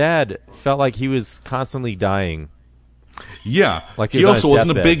then her dad felt like he was constantly dying. Yeah, like he also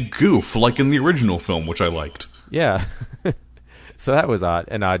wasn't a big goof like in the original film, which I liked. Yeah. So that was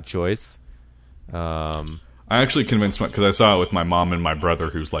an odd choice. I actually convinced because I saw it with my mom and my brother,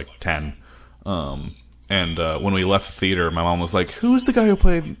 who's like 10. And when we left the theater, my mom was like, "Who's the guy who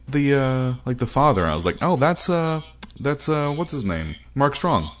played the father?" And I was like, "Oh, that's what's his name, Mark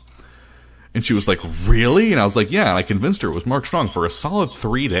Strong." And she was like, "Really?" And I was like, "Yeah." And I convinced her it was Mark Strong for a solid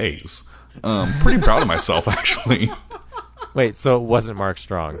 3 days. Pretty proud of myself, actually. Wait, so it wasn't Mark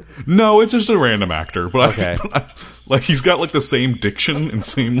Strong? No, it's just a random actor. But okay. He's got the same diction and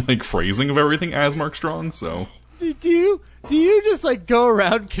same phrasing of everything as Mark Strong. So do you just go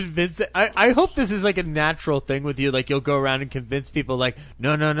around convince? I hope this is a natural thing with you. You'll go around and convince people no,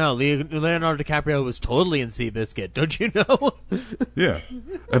 Leonardo DiCaprio was totally in Seabiscuit. Don't you know? Yeah.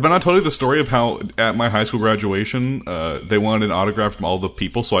 Have I not told you the story of how at my high school graduation they wanted an autograph from all the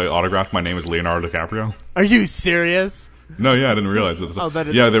people, so I autographed my name as Leonardo DiCaprio? Are you serious? No, yeah, I didn't realize it.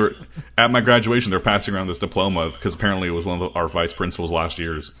 Yeah, they were at my graduation. They're passing around this diploma because apparently it was one of our vice principals last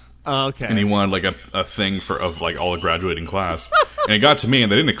year's. Oh, okay. And he wanted a thing of all the graduating class, and it got to me, and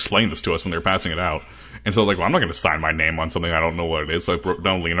they didn't explain this to us when they were passing it out. And so well, I'm not going to sign my name on something I don't know what it is. So I wrote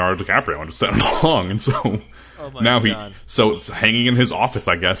down Leonardo DiCaprio and just sent it along. And so so it's hanging in his office,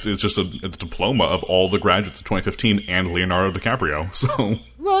 I guess, is just a diploma of all the graduates of 2015 and Leonardo DiCaprio. So.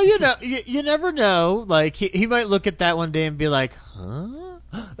 Well, you never know. He might look at that one day and be like, huh?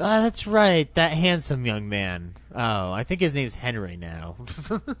 That's right, that handsome young man. Oh, I think his name's Henry now.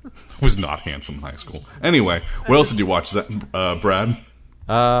 Was not handsome in high school. Anyway, what else did you watch, Brad?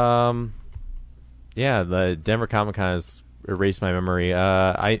 Yeah, the Denver Comic Con has erased my memory.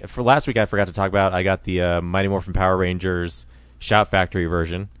 For last week I forgot to talk about. I got the Mighty Morphin Power Rangers Shout Factory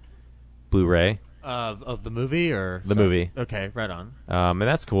version, Blu-ray. Of the movie or the movie? Okay, right on. And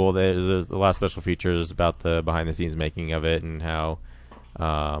that's cool. There's a lot of special features about the behind-the-scenes making of it and how,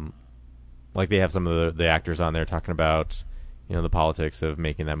 they have some of the actors on there talking about, the politics of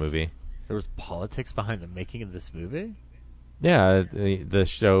making that movie. There was politics behind the making of this movie? Yeah, the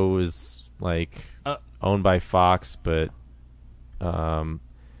show is like owned by Fox, but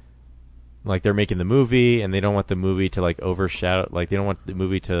like they're making the movie, and they don't want the movie to like overshadow. Like they don't want the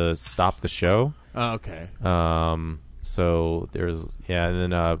movie to stop the show. Oh, okay. So there's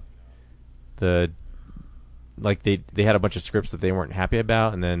and then they had a bunch of scripts that they weren't happy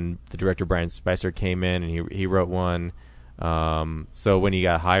about, and then the director Brian Spicer came in and he wrote one. So when he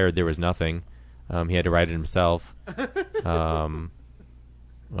got hired, there was nothing. He had to write it himself. What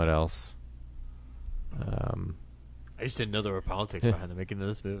else? I just didn't know there were politics behind the making of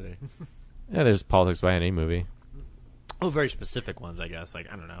this movie. Yeah, there's politics behind any movie. Oh, very specific ones, I guess. Like,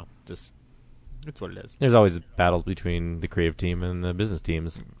 I don't know. Just, it's what it is. There's always battles between the creative team and the business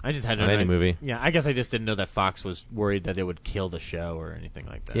teams. I just had on any movie. Yeah, I guess I just didn't know that Fox was worried that it would kill the show or anything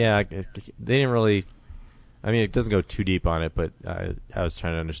like that. Yeah, they didn't really. I mean, it doesn't go too deep on it, but I was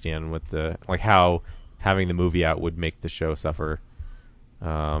trying to understand what how having the movie out would make the show suffer.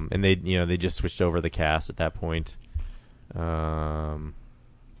 And they just switched over the cast at that point.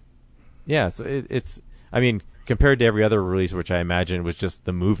 Yeah, so it's. I mean, compared to every other release, which I imagine was just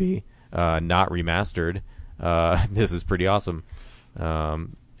the movie, not remastered, this is pretty awesome. I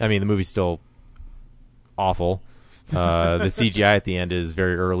mean, the movie's still awful. The CGI at the end is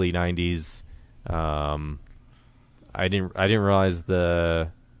very early '90s. I didn't realize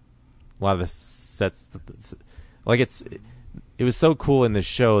a lot of the sets. Like it was so cool in the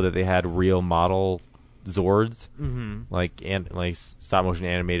show that they had real model Zords, like stop motion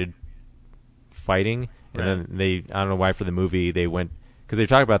animated fighting, and then I don't know why for the movie they went, because they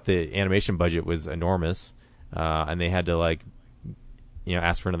talked about the animation budget was enormous, and they had to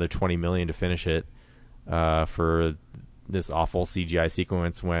ask for another $20 million to finish it for this awful CGI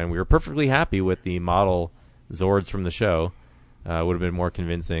sequence when we were perfectly happy with the model Zords from the show. Would have been more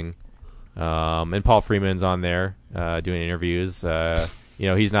convincing. And Paul Freeman's on there doing interviews.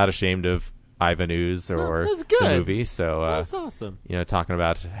 He's not ashamed of Ivan Ooze or the movie. So that's awesome. Talking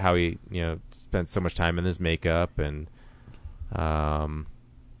about how he spent so much time in his makeup and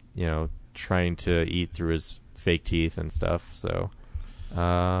trying to eat through his fake teeth and stuff. So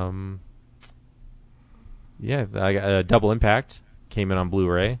I got Double Impact came in on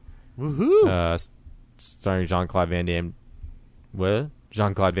Blu-ray. Woohoo! Starring Jean-Claude Van Damme. What?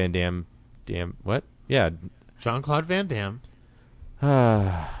 Jean-Claude Van Damme. Damn. What? Yeah. Jean-Claude Van Damme.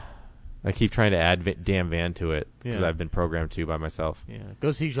 I keep trying to add Damn Van to it because I've been programmed to by myself. Yeah.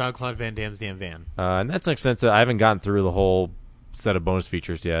 Go see Jean-Claude Van Damme's Damn Van. And that's extensive. I haven't gotten through the whole set of bonus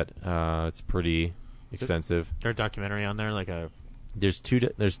features yet. It's pretty extensive. Is there a documentary on there? There's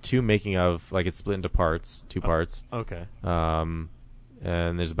two making of, like, it's split into parts, two parts. Okay.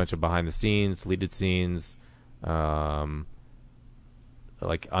 And there's a bunch of behind the scenes, deleted scenes, like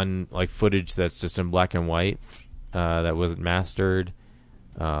footage that's just in black and white, that wasn't mastered.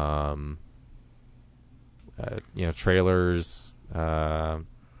 Trailers.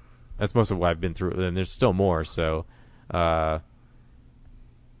 That's most of what I've been through, and there's still more. So,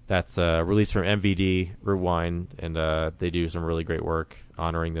 that's released from MVD Rewind, and they do some really great work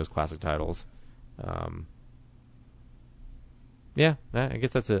honoring those classic titles. I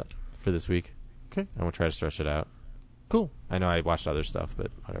guess that's it for this week. Okay. I won't try to stretch it out. Cool. I know I watched other stuff, but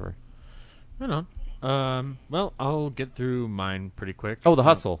whatever. Right on. Well, I'll get through mine pretty quick. Oh, The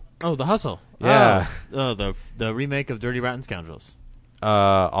Hustle. The Hustle. Yeah. The remake of Dirty Rotten Scoundrels.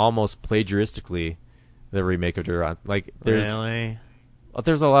 Almost plagiaristically, the remake of Dirty Rotten. Really?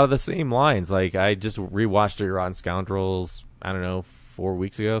 There's a lot of the same lines. Like, I just rewatched Dirty Rotten Scoundrels, I don't know, 3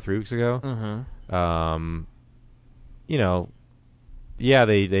 weeks ago.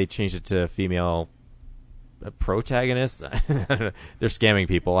 They changed it to female protagonists. They're scamming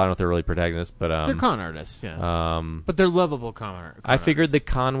people. I don't know if they're really protagonists, but they're con artists. Yeah. But they're lovable con I figured artists. the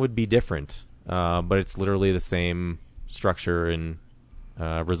con would be different, but it's literally the same structure and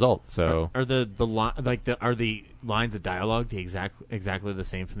result. So are the lines of dialogue exactly the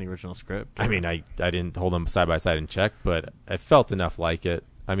same from the original script? Or? I mean, I didn't hold them side by side and check, but I felt enough like it.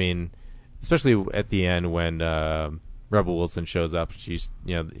 I mean, especially at the end when Rebel Wilson shows up. She's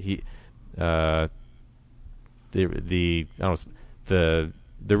the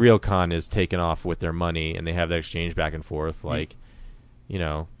real con is taken off with their money, and they have that exchange back and forth. Like,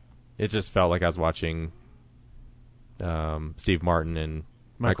 it just felt like I was watching Steve Martin and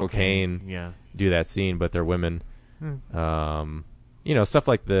Michael Caine do that scene, but they're women. Stuff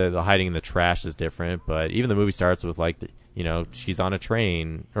like the hiding in the trash is different, but even the movie starts with she's on a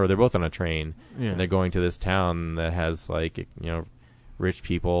train, or they're both on a train, and they're going to this town that has rich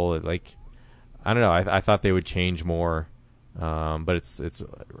people. Like, I don't know. I thought they would change more, but it's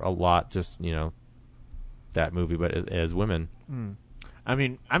a lot just that movie, but as women. I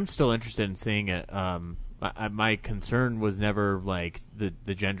mean, I'm still interested in seeing it. My concern was never like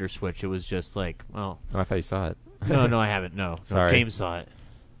the gender switch. It was just like, well, I thought you saw it. No, I haven't. No, Sorry. James saw it.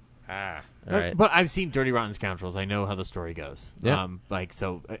 All right. But I've seen Dirty Rotten Scoundrels. I know how the story goes. Yeah.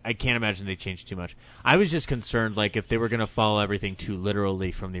 So I can't imagine they changed too much. I was just concerned, like, if they were going to follow everything too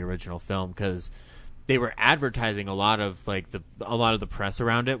literally from the original film, because they were advertising a lot of the press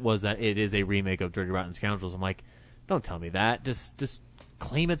around it was that it is a remake of Dirty Rotten Scoundrels. I'm like, don't tell me that. Just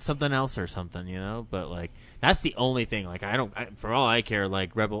claim it's something else or something, you know. But like, that's the only thing. Like, for all I care,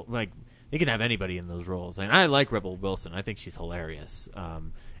 like Rebel, like they can have anybody in those roles, and I like Rebel Wilson. I think she's hilarious.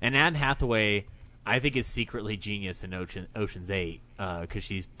 And Anne Hathaway, I think, is secretly genius in Ocean's 8 because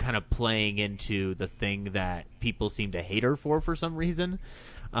she's kind of playing into the thing that people seem to hate her for some reason,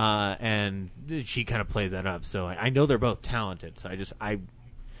 and she kind of plays that up. So I know they're both talented. So I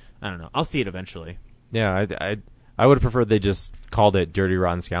don't know. I'll see it eventually. Yeah, I would have preferred they just called it Dirty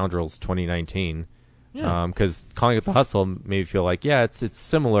Rotten Scoundrels 2019. Yeah. Because calling it The Hustle made me feel like, yeah, it's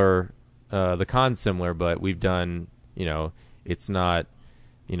similar. The con's similar, but we've done, it's not,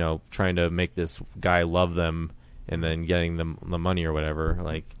 trying to make this guy love them and then getting them the money or whatever.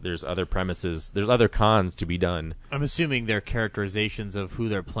 Like, there's other premises, there's other cons to be done. I'm assuming their characterizations of who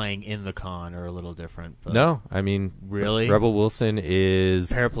they're playing in the con are a little different. But No, I mean, really, Rebel Wilson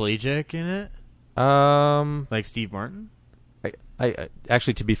is paraplegic in it. Like Steve Martin. I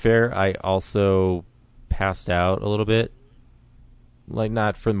actually, to be fair, I also passed out a little bit. Like,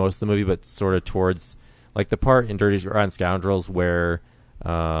 not for most of the movie, but sort of towards, like, the part in Dirty Rotten Scoundrels where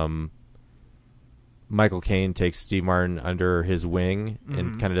Michael Caine takes Steve Martin under his wing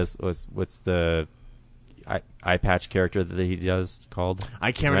and kind of does what's the eye patch character that he does called?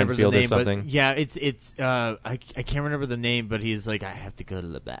 I can't remember the Renfield name, or something. but yeah, it's I can't remember the name, but he's like, I have to go to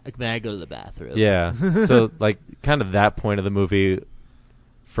the go to the bathroom. Yeah, so like kind of that point of the movie,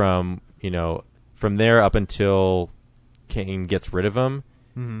 from there up until Caine gets rid of him,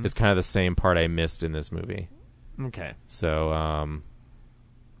 is kind of the same part I missed in this movie. Okay, so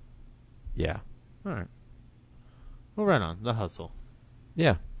yeah, all right. Well, right on. The Hustle.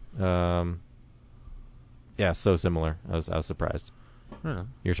 Yeah. Yeah, so similar. I was surprised. Right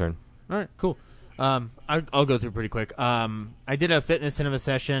on. Your turn. All right, cool. I'll go through pretty quick. I did a fitness cinema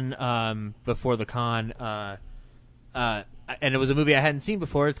session before the con, and it was a movie I hadn't seen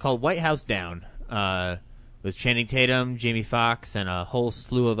before. It's called White House Down. With Channing Tatum, Jamie Foxx, and a whole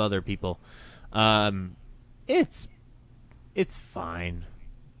slew of other people. It's fine,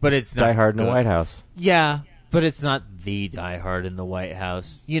 but it's not Die Hard in good. the White House. Yeah, but it's not the Die Hard in the White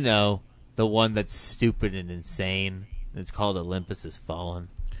House. The one that's stupid and insane. It's called Olympus Has Fallen.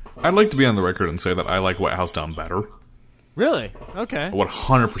 I'd like to be on the record and say that I like White House Down better. Really? Okay.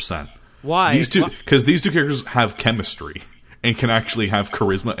 100%. Why? Because these two characters have chemistry and can actually have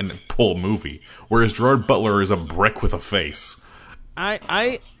charisma and pull a movie, whereas Gerard Butler is a brick with a face.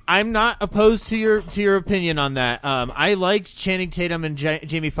 I'm not opposed to your opinion on that. I liked Channing Tatum and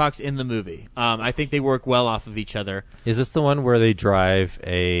Jamie Foxx in the movie. I think they work well off of each other. Is this the one where they drive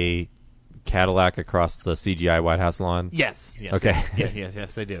a Cadillac across the CGI White House lawn? Yes. Okay.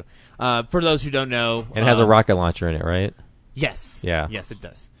 Yes, they do. For those who don't know, it has a rocket launcher in it, right? Yes. Yeah. Yes, it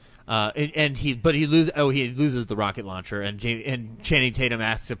does. He loses the rocket launcher, and Channing Tatum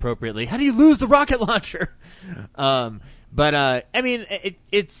asks appropriately, "How do you lose the rocket launcher?" I mean,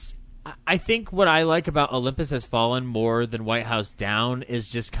 it's. I think what I like about Olympus Has Fallen more than White House Down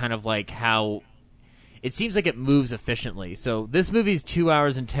is just kind of like how it seems like it moves efficiently. So this movie's 2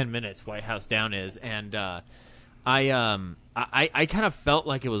 hours and 10 minutes. White House Down is, and I kind of felt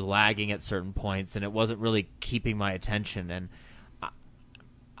like it was lagging at certain points, and it wasn't really keeping my attention. And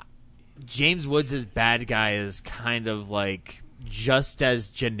James Woods' bad guy is kind of like just as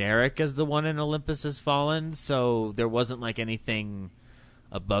generic as the one in Olympus Has Fallen, so there wasn't like anything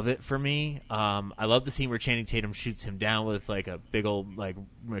above it for me. I love the scene where Channing Tatum shoots him down with like a big old like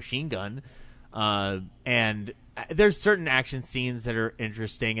machine gun, and there's certain action scenes that are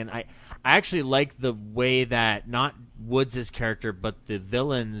interesting, and I actually like the way that not Woods' character but the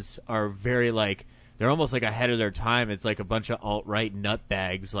villains are very like, they're almost like ahead of their time. It's like a bunch of alt-right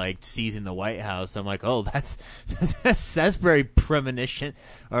nutbags like seizing the White House. I'm like, oh, that's very premonition,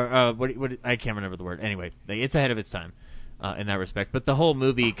 or what I can't remember the word. Anyway, it's ahead of its time in that respect. But the whole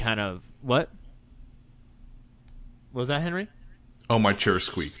movie kind of what was that, Henry? Oh, my chair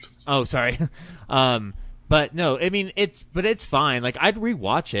squeaked. Oh, sorry. But no, I mean it's fine. Like, I'd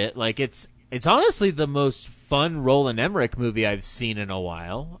rewatch it. Like, it's honestly the most fun Roland Emmerich movie I've seen in a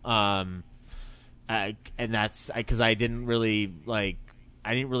while. And that's because I didn't really like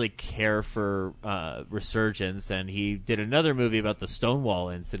didn't really care for Resurgence, and he did another movie about the Stonewall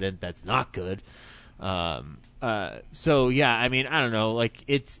incident that's not good. So yeah, I mean, I don't know. Like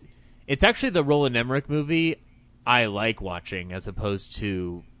it's actually the Roland Emmerich movie I like watching as opposed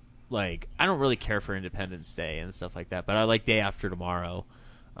to like I don't really care for Independence Day and stuff like that, but I like Day After Tomorrow.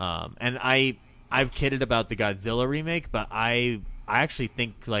 And I've kidded about the Godzilla remake, but I actually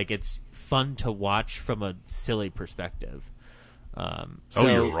think like it's fun to watch from a silly perspective. So,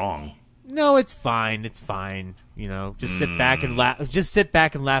 you're wrong. No, it's fine. It's fine. You know, just sit back and laugh. Just sit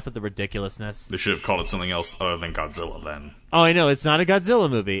back and laugh at the ridiculousness. They should have called it something else other than Godzilla then. Oh, I know it's not a Godzilla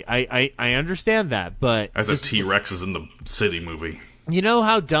movie. I understand that, but as a T-Rex is in the city movie. You know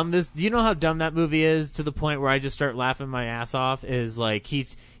how dumb that movie is to the point where I just start laughing my ass off? Is like he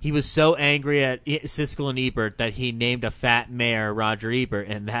was so angry at Siskel and Ebert that he named a fat mayor Roger Ebert,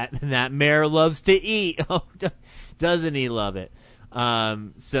 and that mayor loves to eat. Oh, doesn't he love it?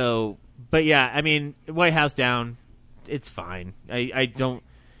 But yeah, I mean, White House Down, it's fine. It's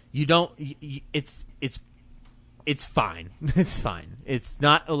fine. It's fine. It's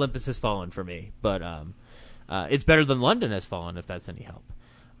not Olympus Has Fallen for me, but it's better than London Has Fallen, if that's any help.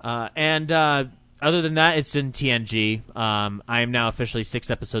 And other than that, it's in TNG. I am now officially 6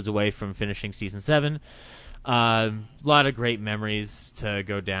 episodes away from finishing season 7. A lot of great memories to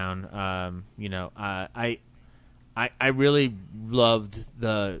go down. I really loved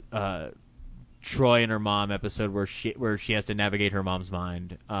the Troy and her mom episode where she has to navigate her mom's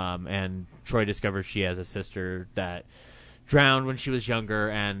mind, and Troy discovers she has a sister that drowned when she was younger,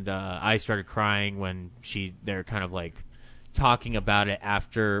 and I started crying when they're kind of like talking about it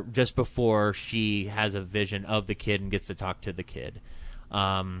just before she has a vision of the kid and gets to talk to the kid,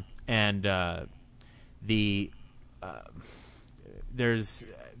 there was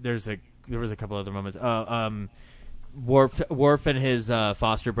a couple other moments. Worf and his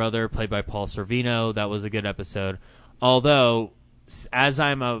foster brother, played by Paul Sorvino. That was a good episode. Although, as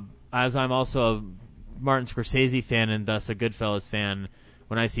I'm also a Martin Scorsese fan and thus a Goodfellas fan,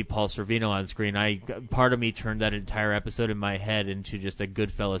 when I see Paul Sorvino on screen, part of me turned that entire episode in my head into just a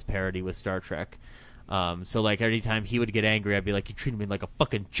Goodfellas parody with Star Trek. So like every time he would get angry, I'd be like, "You treated me like a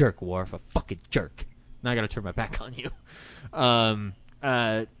fucking jerk, Worf, a fucking jerk. Now I got to turn my back on you."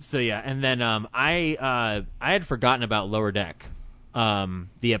 So yeah, and then I had forgotten about Lower Deck,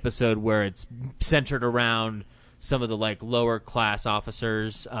 the episode where it's centered around some of the like lower class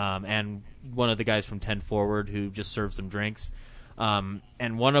officers, and one of the guys from 10 Forward who just served some drinks, and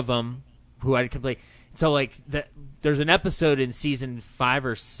one of them who I'd complain. So like there's an episode in season 5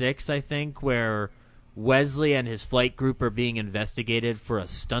 or 6, I think, where Wesley and his flight group are being investigated for a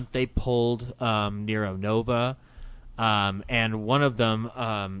stunt they pulled near Onova. And one of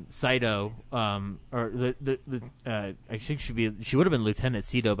them, Saito, I think she would have been Lieutenant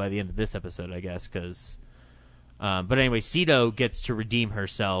Saito by the end of this episode, I guess, because. But anyway, Saito gets to redeem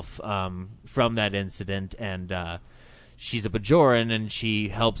herself from that incident, and she's a Bajoran, and she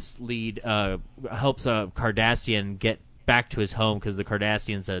helps a Cardassian get back to his home because the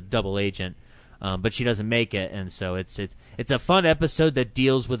Cardassian's a double agent. But she doesn't make it, and so it's a fun episode that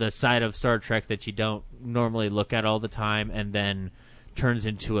deals with a side of Star Trek that you don't normally look at all the time, and then turns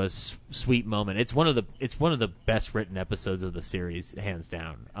into a sweet moment. It's one of the best written episodes of the series, hands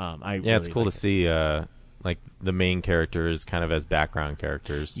down. It's cool to see like the main characters kind of as background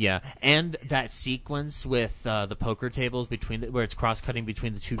characters. Yeah, and that sequence with the poker tables where it's cross cutting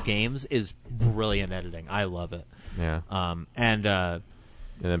between the two games is brilliant editing. I love it. Yeah, and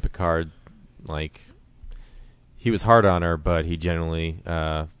then Picard. Like, he was hard on her, but he generally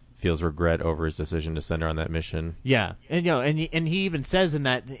feels regret over his decision to send her on that mission. Yeah, and and he even says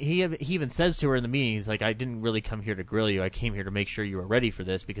he even says to her in the meeting, he's like, "I didn't really come here to grill you. I came here to make sure you were ready for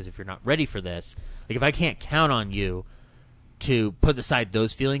this. Because if you're not ready for this, like if I can't count on you to put aside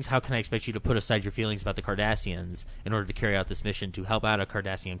those feelings, how can I expect you to put aside your feelings about the Cardassians in order to carry out this mission to help out a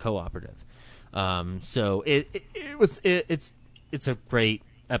Cardassian cooperative?" So it's a great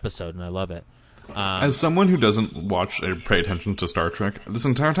episode, and I love it. As someone who doesn't watch or pay attention to Star Trek, this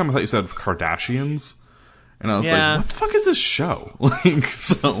entire time I thought you said Kardashians, and I was like, "What the fuck is this show?" Like,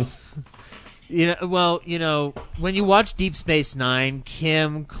 so. When you watch Deep Space Nine,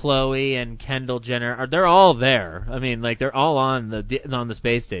 Kim, Chloe, and Kendall Jenner they're all there. I mean, like they're all on the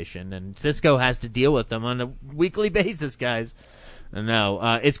space station, and Cisco has to deal with them on a weekly basis, guys.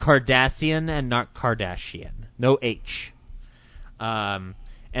 No, it's Cardassian and not Kardashian. No H.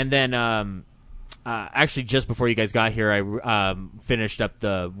 And then, actually, just before you guys got here, I finished up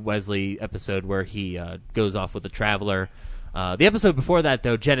the Wesley episode where he goes off with the Traveler. The episode before that,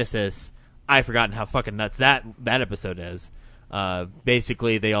 though, Genesis, I've forgotten how fucking nuts that episode is.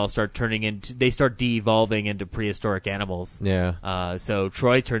 basically they all start de-evolving into prehistoric animals. Yeah. So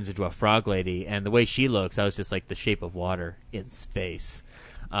Troy turns into a frog lady, and the way she looks, I was just like the shape of water in space.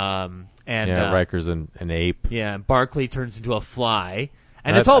 Riker's an ape. Yeah, and Barclay turns into a fly.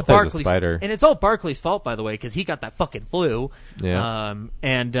 And I it's all thought it was a Barclay's spider. And it's all Barclay's fault, by the way, because he got that fucking flu. Yeah.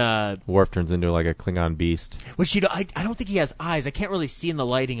 Worf turns into like a Klingon beast. Which I don't think he has eyes. I can't really see in the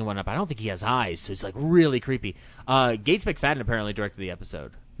lighting and whatnot, but I don't think he has eyes, so it's like really creepy. Gates McFadden apparently directed the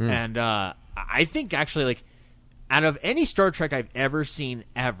episode. And I think actually, like, out of any Star Trek I've ever seen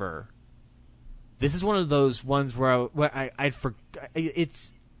ever, this is one of those ones where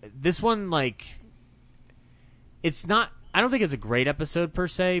it's this one, like, it's not. I don't think it's a great episode per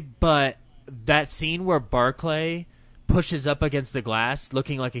se, but that scene where Barclay pushes up against the glass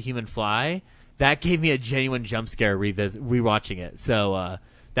looking like a human fly, that gave me a genuine jump scare rewatching it. So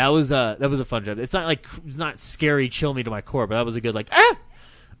that was a fun job. It's not scary, chill me to my core, but that was a good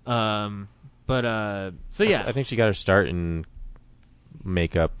so yeah. I think she got her start in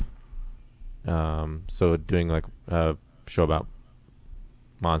makeup. So doing like a show about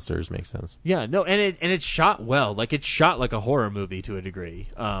monsters makes sense. Yeah, no, and it's shot well. Like, it's shot like a horror movie to a degree.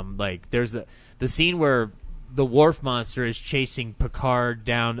 Like, there's the scene where the Worf monster is chasing Picard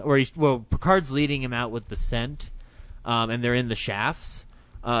down, Picard's leading him out with the scent, and they're in the shafts.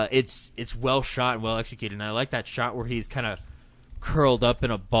 It's well shot and well executed, and I like that shot where he's kind of curled up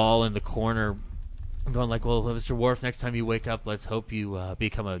in a ball in the corner, going like, "Well, Mr. Worf, next time you wake up, let's hope you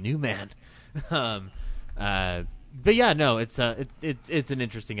become a new man." But yeah, no, it's an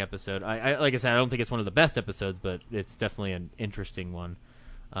interesting episode. I like I said, I don't think it's one of the best episodes, but it's definitely an interesting one.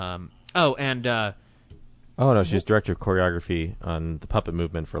 Oh no, she's director of choreography on the puppet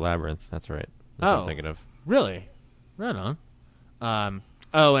movement for Labyrinth. That's right. That's what I'm thinking of. Really? Right on.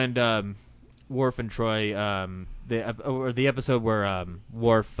 Worf and Troy, the episode where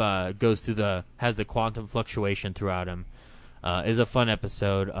Worf has the quantum fluctuation throughout him, is a fun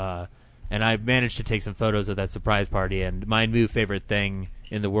episode. And I managed to take some photos of that surprise party, and my new favorite thing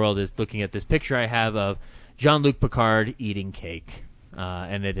in the world is looking at this picture I have of Jean-Luc Picard eating cake,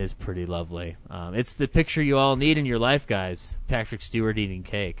 and it is pretty lovely. It's the picture you all need in your life, guys. Patrick Stewart eating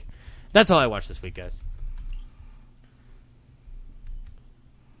cake. That's all I watched this week, guys.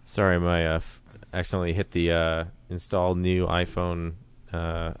 Sorry, my accidentally hit the install new iPhone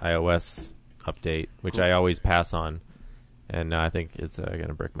iOS update, which I always pass on. And now I think it's going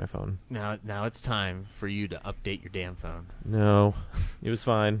to brick my phone. Now it's time for you to update your damn phone. No, it was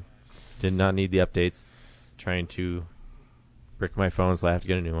fine. Did not need the updates. Trying to brick my phone, so I have to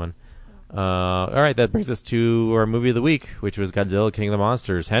get a new one. All right, that brings us to our movie of the week, which was Godzilla King of the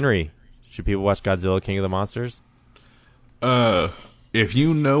Monsters. Henry, should people watch Godzilla King of the Monsters? If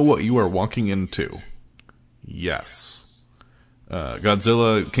you know what you are walking into, yes.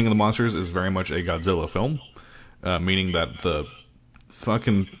 Godzilla King of the Monsters is very much a Godzilla film. Meaning that the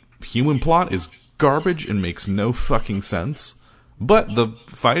fucking human plot is garbage and makes no fucking sense. But the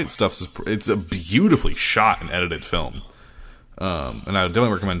fight stuff, it's a beautifully shot and edited film. And I would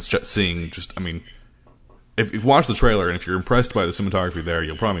definitely recommend seeing if you watch the trailer and if you're impressed by the cinematography there,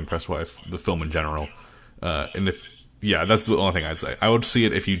 you'll probably be impressed by the film in general. That's the only thing I'd say. I would see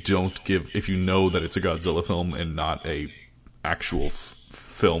it if you know that it's a Godzilla film and not a actual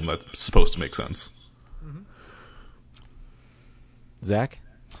film that's supposed to make sense. Zach?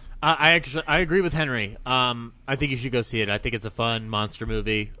 I agree with Henry. I think you should go see it. I think it's a fun monster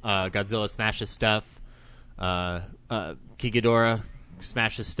movie. Godzilla smashes stuff. Ghidorah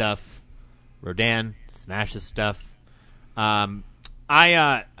smashes stuff. Rodan smashes stuff. It's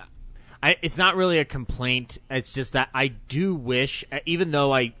not really a complaint. It's just that I do wish, even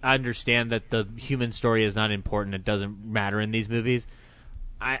though I understand that the human story is not important, it doesn't matter in these movies.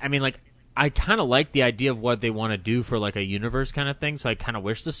 I kind of like the idea of what they want to do for like a universe kind of thing, so I kind of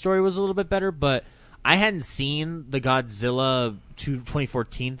wish the story was a little bit better, but I hadn't seen the Godzilla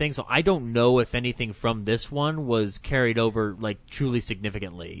 2014 thing, so I don't know if anything from this one was carried over like truly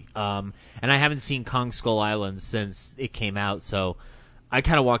significantly. And I haven't seen Kong Skull Island since it came out, so I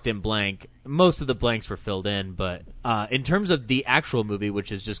kind of walked in blank. Most of the blanks were filled in, but in terms of the actual movie,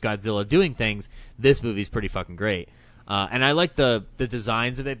 which is just Godzilla doing things, this movie's pretty fucking great. And I like the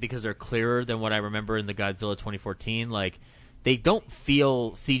designs of it because they're clearer than what I remember in the Godzilla 2014. Like, they don't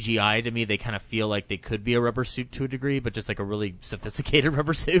feel CGI to me. They kind of feel like they could be a rubber suit to a degree, but just like a really sophisticated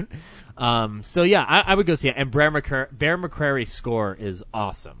rubber suit. So yeah, I would go see it. And Bear McCreary's score is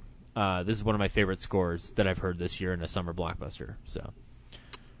awesome. This is one of my favorite scores that I've heard this year in a summer blockbuster. So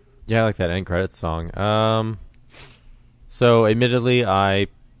yeah, I like that end credits song. So admittedly, I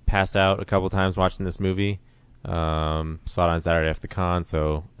passed out a couple times watching this movie. Saw it on Saturday after the con,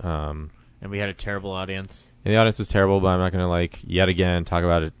 so And we had a terrible audience. and the audience was terrible, but I'm not going to yet again talk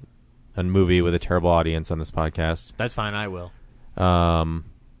about a movie with a terrible audience on this podcast. That's fine, I will.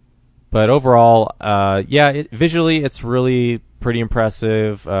 But overall, visually it's really pretty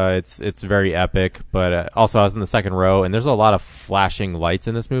impressive. It's very epic, but also I was in the second row, and there's a lot of flashing lights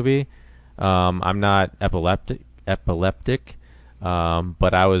in this movie. I'm not epileptic,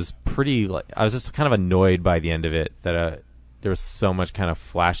 but I was I was just kind of annoyed by the end of it that there was so much kind of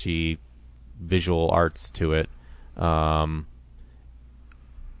flashy visual arts to it. Because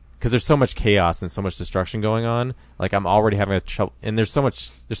there's so much chaos and so much destruction going on. I'm already having trouble, and there's so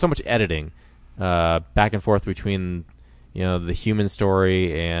much editing, back and forth between, the human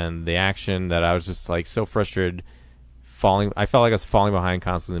story and the action that I was just so frustrated. I felt like I was falling behind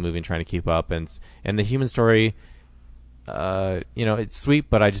constantly in the movie and trying to keep up, and the human story, it's sweet,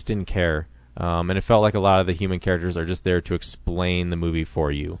 but I just didn't care. And it felt like a lot of the human characters are just there to explain the movie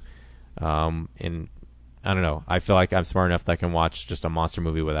for you. And I don't know. I feel like I'm smart enough that I can watch just a monster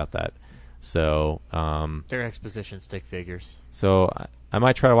movie without that. So they're exposition stick figures. So I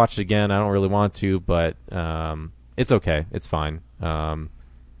might try to watch it again. I don't really want to, but it's okay. It's fine.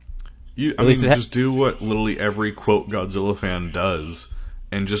 Just do what literally every quote Godzilla fan does,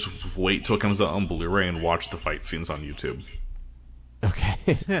 and just wait till it comes out on Blu-ray and watch the fight scenes on YouTube.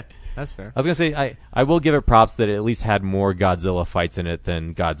 Okay. That's fair. I was going to say, I will give it props that it at least had more Godzilla fights in it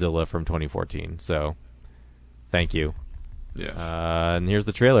than Godzilla from 2014. So, thank you. Yeah. And here's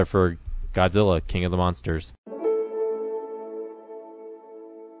the trailer for Godzilla, King of the Monsters.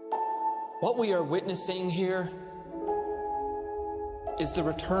 What we are witnessing here is the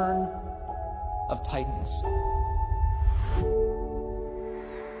return of Titans.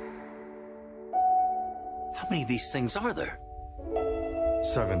 How many of these things are there?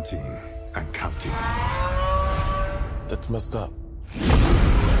 17 and counting. That's messed up.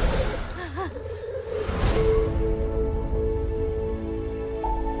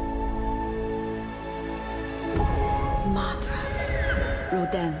 Mothra,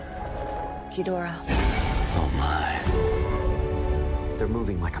 Rodan, Ghidorah. Oh my. They're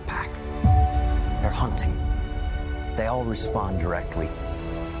moving like a pack. They're hunting. They all respond directly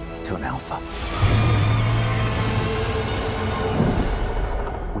to an alpha.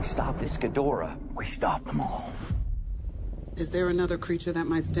 We stop this Ghidorah. We stop them all. Is there another creature that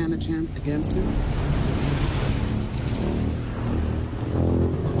might stand a chance against him?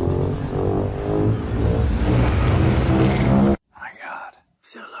 My God,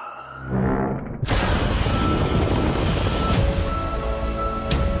 Zilla.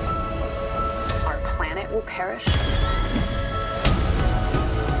 Our planet will perish,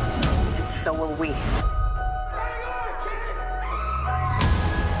 and so will we.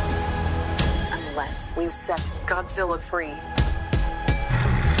 Unless we set Godzilla free.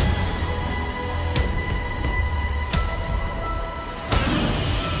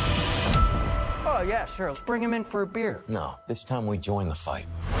 Oh, yeah, sure. Let's bring him in for a beer. No, this time we join the fight.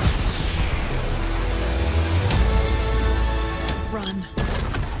 Run.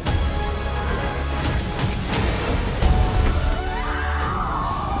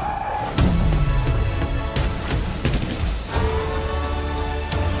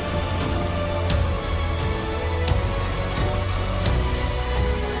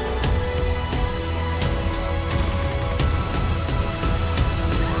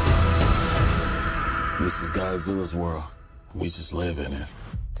 This is Godzilla's world. We just live in it.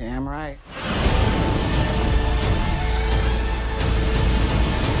 Damn right.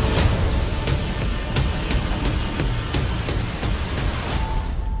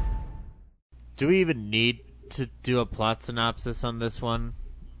 Do we even need to do a plot synopsis on this one?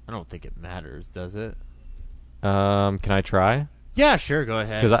 I don't think it matters, does it? Can I try? Yeah, sure, go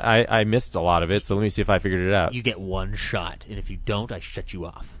ahead. Because I missed a lot of it, so let me see if I figured it out. You get one shot, and if you don't, I shut you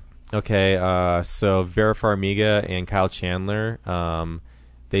off. Okay, so Vera Farmiga and Kyle Chandler,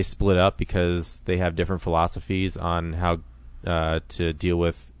 they split up because they have different philosophies on how to deal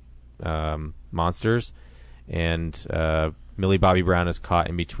with monsters, and Millie Bobby Brown is caught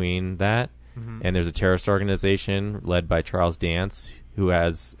in between that, and there's a terrorist organization led by Charles Dance who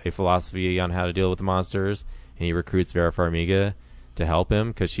has a philosophy on how to deal with the monsters, and he recruits Vera Farmiga to help him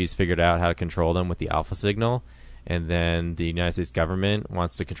because she's figured out how to control them with the alpha signal. And then the United States government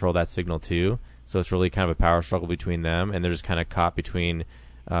wants to control that signal too. So it's really kind of a power struggle between them, and they're just kind of caught between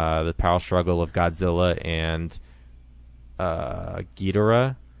the power struggle of Godzilla and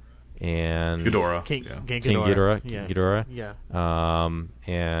Ghidorah and King Ghidorah. Yeah. Ghidorah. Yeah.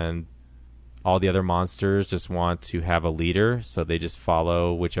 And all the other monsters just want to have a leader, so they just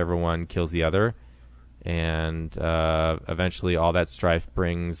follow whichever one kills the other. and eventually all that strife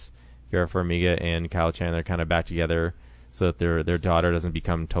brings Vera Farmiga and Kyle Chandler kind of back together so that their daughter doesn't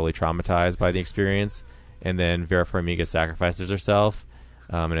become totally traumatized by the experience. And then Vera Farmiga sacrifices herself,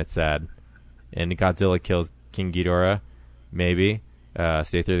 and it's sad. And Godzilla kills King Ghidorah, maybe.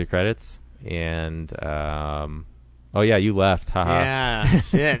 Stay through the credits. And, oh yeah, you left. Haha. Yeah,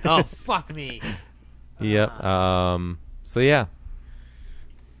 shit. Oh, fuck me. Yep. So yeah.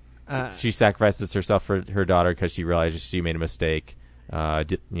 She sacrifices herself for her daughter because she realizes she made a mistake,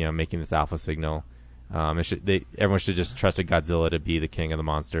 making this alpha signal. Everyone should just trust Godzilla to be the king of the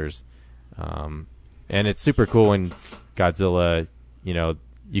monsters. And it's super cool when Godzilla,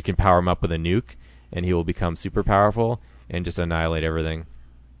 you can power him up with a nuke, and he will become super powerful and just annihilate everything.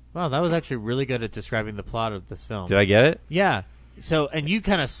 Wow, that was actually really good at describing the plot of this film. Did I get it? Yeah. So, and you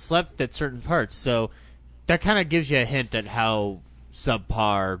kind of slept at certain parts, so that kind of gives you a hint at how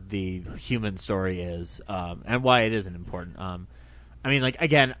subpar the human story is, and why it isn't important. I mean, like,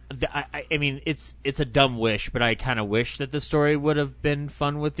 again, I mean, it's a dumb wish, but I kind of wish that the story would have been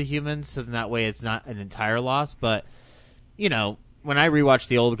fun with the humans, so that way it's not an entire loss. But, when I rewatch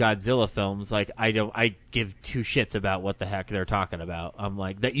the old Godzilla films, like, I give two shits about what the heck they're talking about. I'm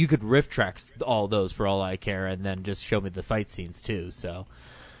like, that you could riff track all those for all I care, and then just show me the fight scenes too. So,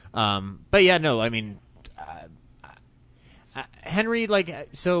 but yeah, no, I mean, Henry, like,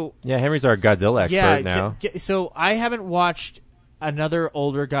 so yeah, Henry's our Godzilla expert now. So I haven't watched another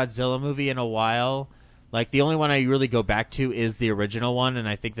older Godzilla movie in a while. Like, the only one I really go back to is the original one, and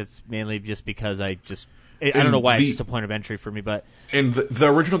I think that's mainly just because I don't know why it's just a point of entry for me, but... And the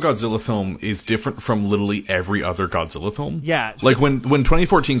original Godzilla film is different from literally every other Godzilla film. Yeah. Like, when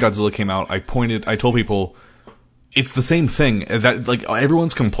 2014 Godzilla came out, I told people, it's the same thing. That, like,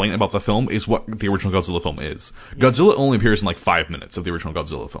 everyone's complaint about the film is what the original Godzilla film is. Yeah. Godzilla only appears in, like, 5 minutes of the original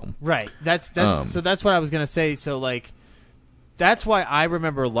Godzilla film. Right. So that's what I was going to say. So, like, that's why I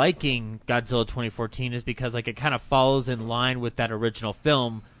remember liking Godzilla 2014 is because, like, it kind of follows in line with that original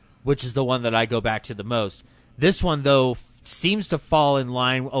film, which is the one that I go back to the most. This one, though, seems to fall in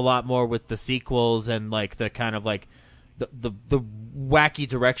line a lot more with the sequels and, like, the kind of, like, the wacky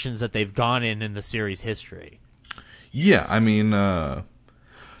directions that they've gone in the series history. Yeah, I mean,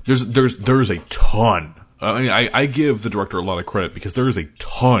 there's a ton. I mean, I give the director a lot of credit because there is a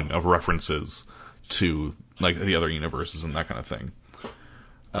ton of references to, like, the other universes and that kind of thing.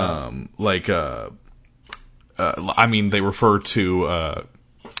 I mean, they refer to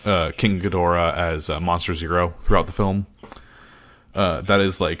King Ghidorah as Monster Zero throughout the film. That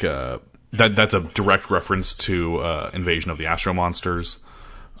is like that's a direct reference to Invasion of the Astro Monsters.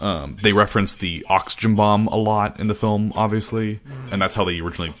 They reference the oxygen bomb a lot in the film, obviously, and that's how they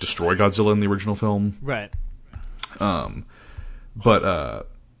originally destroy Godzilla in the original film. Right.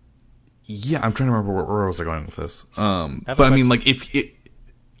 Yeah, I'm trying to remember where was I going with this. But I mean, like,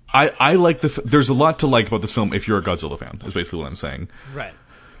 I like there's a lot to like about this film if you're a Godzilla fan, is basically what I'm saying. Right.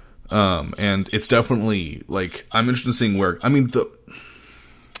 And it's definitely, like, I'm interested in seeing where, I mean,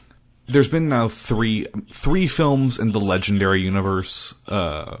 there's been now three films in the Legendary universe,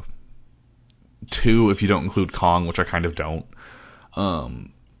 2 if you don't include Kong, which I kind of don't.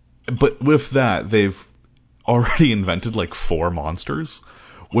 But with that, they've already invented, like, 4 monsters,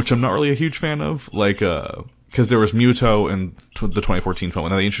 which I'm not really a huge fan of, like, because there was Muto in the 2014 film,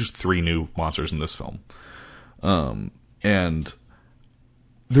 and they introduced 3 new monsters in this film. And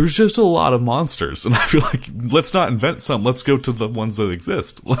there's just a lot of monsters, and I feel like, let's not invent some, let's go to the ones that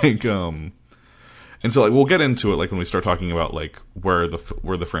exist. Like, and so, like, we'll get into it, like, when we start talking about, like, where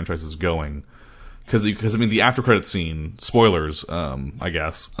the franchise is going. Because, I mean, the after credit scene, spoilers, I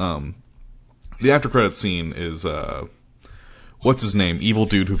guess, the after credit scene is, what's his name? Evil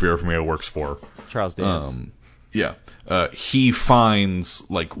dude who Vera Farmiga works for. Charles Dance. Yeah. He finds,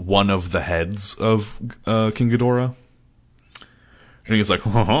 like, one of the heads of, King Ghidorah. And he's like,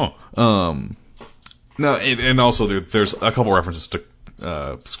 no, and also there's a couple references to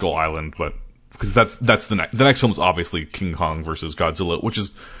Skull Island, but because that's the next film is obviously King Kong versus Godzilla, which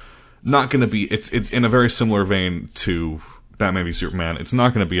is not going to be. It's in a very similar vein to Batman v Superman. It's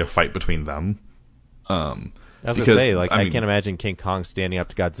not going to be a fight between them. I was gonna say, like, I can't imagine King Kong standing up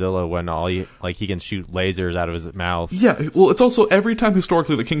to Godzilla when he can shoot lasers out of his mouth. Yeah, well, it's also every time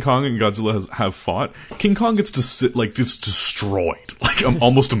historically that King Kong and Godzilla have fought, King Kong gets destroyed, like,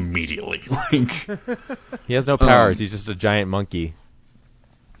 almost immediately. Like, he has no powers. He's just a giant monkey.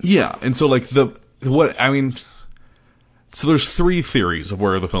 Yeah, and so, like, so there's 3 theories of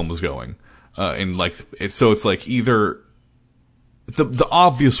where the film is going, and, like, it's like either. The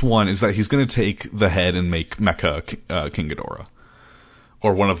obvious one is that he's going to take the head and make Mecha King Ghidorah,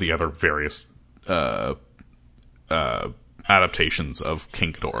 or one of the other various adaptations of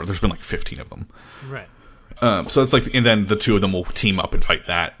King Ghidorah. There's been like 15 of them. Right. So it's like, and then the two of them will team up and fight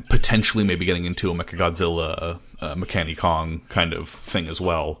that, potentially maybe getting into a Mechagodzilla, Mechani Kong kind of thing as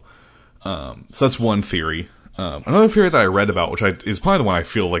well. So that's one theory. Another theory that I read about, which is probably the one I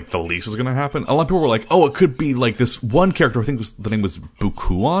feel like the least is going to happen. A lot of people were like, "Oh, it could be like this one character. I think the name was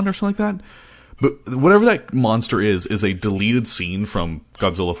Bukuan or something like that." But whatever that monster is a deleted scene from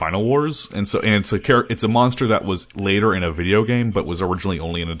Godzilla Final Wars, and it's a monster that was later in a video game, but was originally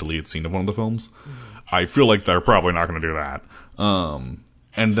only in a deleted scene of one of the films. I feel like they're probably not going to do that.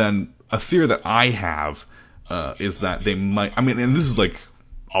 And then a theory that I have is that they might. I mean, and this is like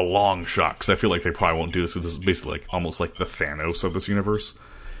a long shot, because I feel like they probably won't do this. This is basically like almost like the Thanos of this universe.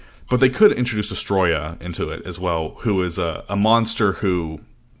 But they could introduce Destroya into it as well, who is a monster who,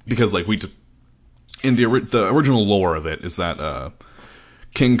 because like in the original lore of it is that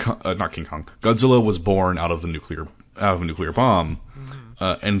Godzilla was born out of a nuclear bomb,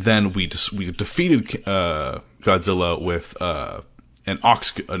 and then we defeated Godzilla with an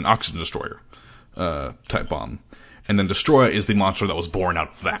oxygen destroyer type bomb. And then Destroya is the monster that was born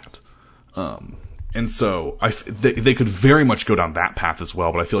out of that. And so they could very much go down that path as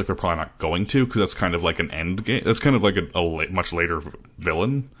well, but I feel like they're probably not going to, because that's kind of like an end game. That's kind of like a much later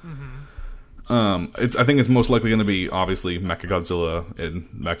villain. Mm-hmm. I think it's most likely going to be, obviously, Mechagodzilla and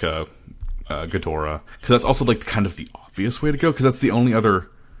Mecha Ghidorah, because that's also like kind of the obvious way to go, because that's the only other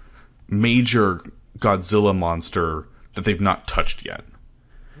major Godzilla monster that they've not touched yet.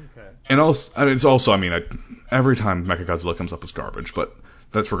 And also, I mean, it's also, I mean, every time Mechagodzilla comes up, it's garbage, but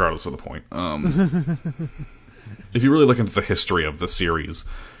that's regardless of the point. If you really look into the history of the series,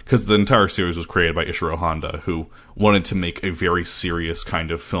 because the entire series was created by Ishiro Honda, who wanted to make a very serious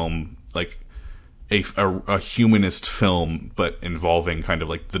kind of film, like a humanist film, but involving kind of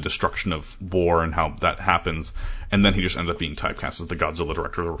like the destruction of war and how that happens, and then he just ended up being typecast as the Godzilla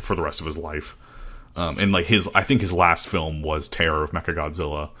director for the rest of his life. And like I think his last film was Terror of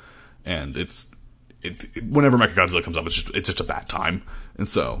Mechagodzilla. And whenever Mechagodzilla comes up, it's just a bad time. And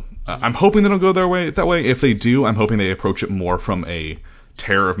so, I'm hoping they don't go that way. If they do, I'm hoping they approach it more from a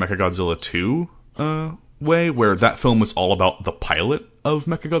Terror of Mechagodzilla 2 way, where that film was all about the pilot of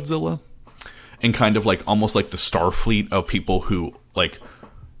Mechagodzilla. And kind of like, almost like the Starfleet of people who, like,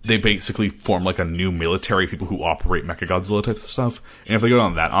 they basically form like a new military, people who operate Mechagodzilla type of stuff. And if they go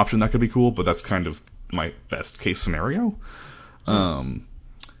down that option, that could be cool, but that's kind of my best case scenario.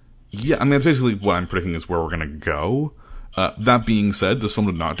 Yeah, I mean, that's basically what I'm predicting is where we're going to go. That being said, this film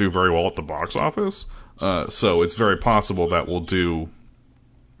did not do very well at the box office. So it's very possible that we'll do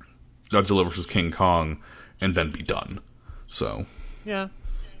Godzilla vs. King Kong and then be done. So. Yeah,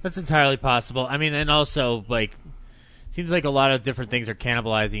 that's entirely possible. I mean, and also, like, seems like a lot of different things are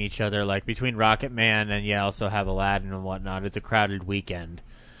cannibalizing each other. Like, between Rocket Man and, yeah, also have Aladdin and whatnot. It's a crowded weekend.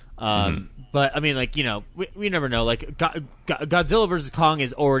 But, I mean, like, you know, we never know. Like, Godzilla vs. Kong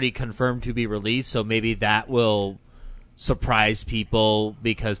is already confirmed to be released, so maybe that will surprise people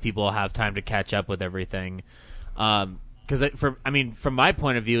because people have time to catch up with everything. Because, from my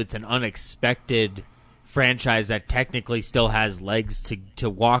point of view, it's an unexpected franchise that technically still has legs to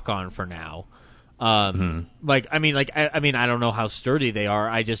walk on for now. I don't know how sturdy they are.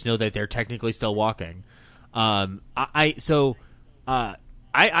 I just know that they're technically still walking.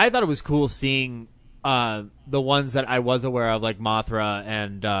 I thought it was cool seeing the ones that I was aware of, like Mothra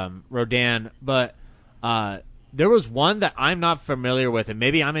and Rodan, but there was one that I'm not familiar with, and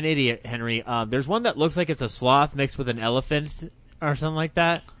maybe I'm an idiot, Henry. There's one that looks like it's a sloth mixed with an elephant or something like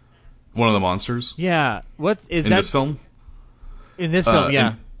that. One of the monsters? Yeah. What is in this film? In this film,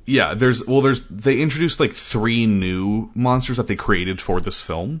 yeah. They introduced like 3 new monsters that they created for this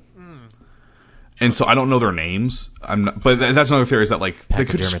film. And so I don't know their names. But that's another theory, is that like they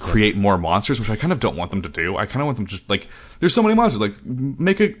could just create more monsters, which I kind of don't want them to do. I kind of want them to just like, there's so many monsters. Like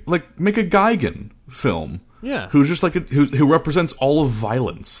make a Gigan film. Yeah. Who's just like who represents all of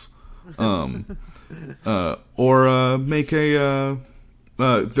violence. Or make a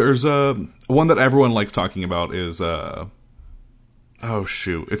there's one that everyone likes talking about is it's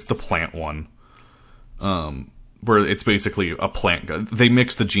the plant one. Where it's basically a plant. They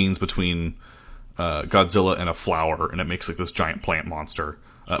mix the genes between Godzilla and a flower, and it makes like this giant plant monster.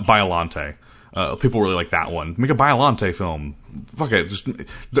 Biollante. People really like that one. Make a Biollante film. Fuck it.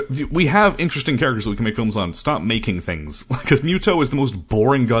 We have interesting characters that we can make films on. Stop making things. Because Muto is the most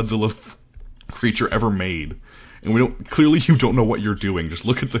boring Godzilla creature ever made. And you don't know what you're doing. Just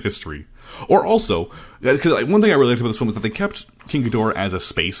look at the history. Or also, because one thing I really liked about this film is that they kept King Ghidorah as a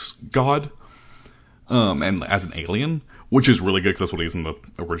space god. And as an alien. which is really good because that's what he is in the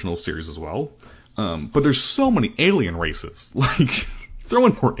original series as well. But there's so many alien races. Like, throw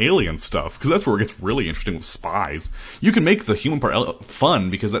in more alien stuff, because that's where it gets really interesting with spies. You can make the human part fun,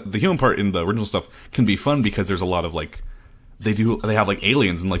 because the human part in the original stuff can be fun because there's a lot of, like, they have, like,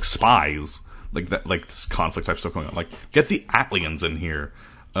 aliens and, like, spies. Like, that, like, this conflict type stuff going on. Like, get the Atlians in here.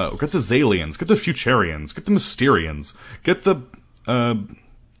 Get the Zalians. Get the Futurians. Get the Mysterians. Get the,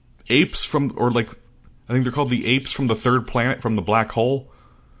 apes from, or, like, I think they're called the apes from the third planet, from the black hole.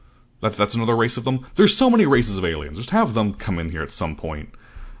 That's another race of them. There's so many races of aliens. Just have them come in here at some point.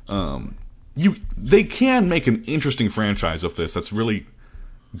 They can make an interesting franchise of this that's really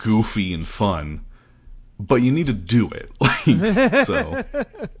goofy and fun, but you need to do it. Like, so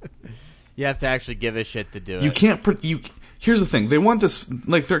you have to actually give a shit to do it. You can't. Here's the thing. They want this.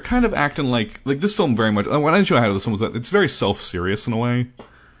 Like, they're kind of acting like this film very much. What I enjoy out of this one was that it's very self-serious in a way,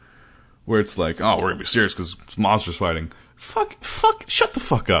 where it's like, oh, we're gonna be serious because it's monsters fighting. Fuck, shut the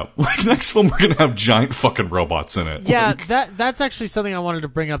fuck up. Like, next film we're gonna have giant fucking robots in it. Yeah, like, that's actually something I wanted to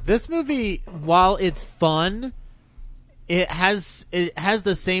bring up. This movie, while it's fun, it has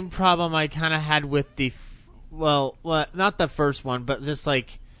the same problem I kind of had with well, not the first one, but just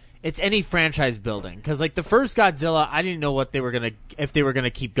like, it's any franchise building. Because, like, the first Godzilla, I didn't know if they were gonna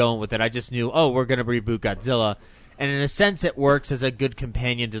keep going with it. I just knew, we're gonna reboot Godzilla. And in a sense, it works as a good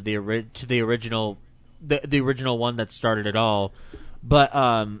companion to the original, the original one that started it all. But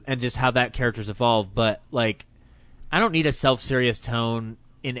and just how that character's evolved. But, like, I don't need a self-serious tone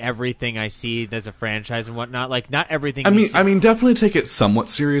in everything I see that's a franchise and whatnot. Like, not everything. I mean, definitely take it somewhat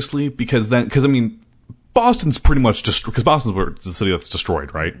seriously, because Boston's pretty much destroyed, because Boston's the city that's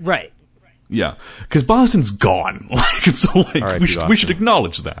destroyed, right? Right. Yeah, because Boston's gone. Like, it's so, like, we should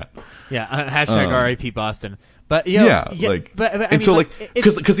acknowledge that. Yeah, hashtag R.I.P. Boston. But because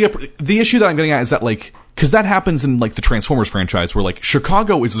the issue that I'm getting at is that, like, because that happens in, like, the Transformers franchise, where, like,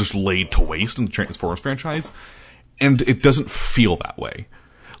 Chicago is just laid to waste in the Transformers franchise, and it doesn't feel that way.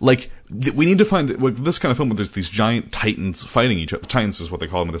 Like, we need to find this kind of film where there's these giant titans fighting each other. Titans is what they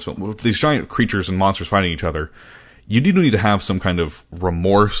call them in this film. With these giant creatures and monsters fighting each other, you do need to have some kind of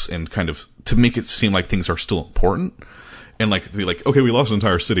remorse and kind of to make it seem like things are still important, and, like, be like, okay, we lost an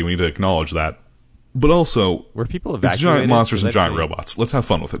entire city, we need to acknowledge that. But also, were people evacuated? It's giant monsters and giant robots. Let's have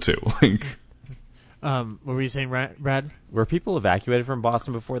fun with it too. Like, what were you saying, Brad? Were people evacuated from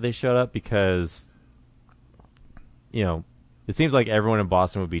Boston before they showed up? Because, you know, it seems like everyone in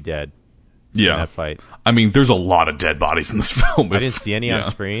Boston would be dead. Yeah, in that fight. I mean, there's a lot of dead bodies in this film. I didn't see any on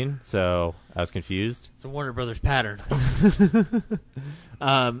screen, so I was confused. It's a Warner Brothers pattern.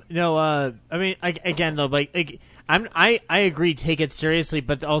 I mean, again though, like. I agree. Take it seriously,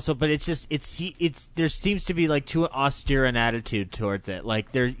 but it's just there seems to be, like, too austere an attitude towards it. Like,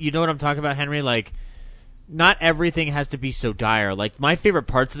 you know what I'm talking about, Henry? Like, not everything has to be so dire. Like, my favorite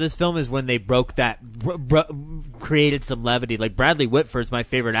parts of this film is when they broke that, created some levity. Like, Bradley Whitford's my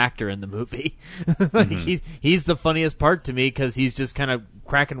favorite actor in the movie. Like, he's the funniest part to me because he's just kind of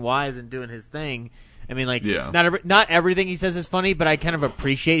cracking wise and doing his thing. I mean, like, not everything he says is funny, but I kind of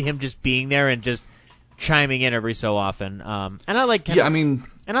appreciate him just being there and just chiming in every so often, and I like Ken,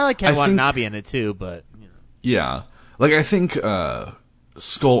 Ken Watanabe in it too. But you know. Yeah, like, I think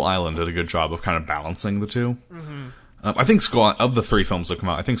Skull Island did a good job of kind of balancing the two. Mm-hmm. I think of the three films that come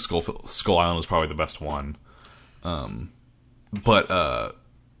out, I think Skull Island was probably the best one. But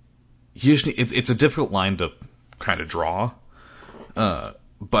usually it's a difficult line to kind of draw. But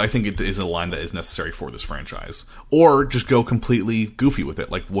I think it is a line that is necessary for this franchise, or just go completely goofy with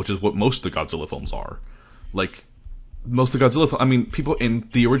it, like, which is what most of the Godzilla films are. Like, most of the Godzilla, I mean, people in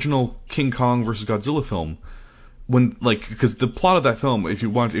the original King Kong versus Godzilla film, when, like, because the plot of that film, if you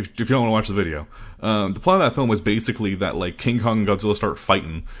don't want to watch the video, the plot of that film was basically that, like, King Kong and Godzilla start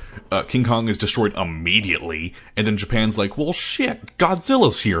fighting, King Kong is destroyed immediately, and then Japan's like, well, shit,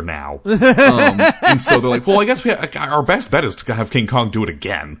 Godzilla's here now. And so they're like, well, I guess our best bet is to have King Kong do it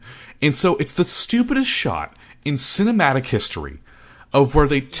again. And so it's the stupidest shot in cinematic history of where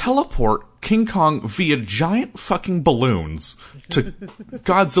they teleport King Kong via giant fucking balloons to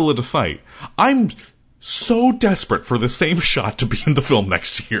Godzilla to fight. I'm so desperate for the same shot to be in the film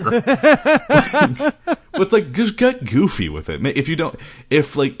next year. But, like, just get goofy with it. If you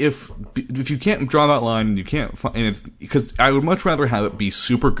can't draw that line and you can't find, because I would much rather have it be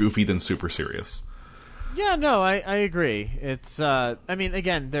super goofy than super serious. Yeah, no, I agree. It's I mean,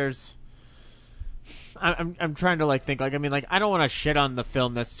 again, I'm trying to, like, think, like, I mean, like, I don't want to shit on the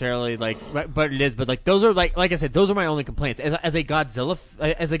film necessarily, like, but it is, but, like, those are, like I said, those are my only complaints. As a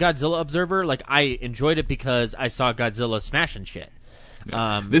Godzilla observer, like, I enjoyed it because I saw Godzilla smashing shit.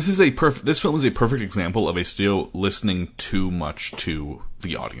 This film is a perfect example of a studio listening too much to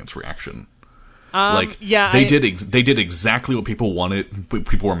the audience reaction. They did exactly what people wanted.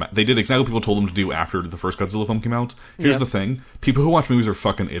 They did exactly what people told them to do after the first Godzilla film came out. Here's the thing: people who watch movies are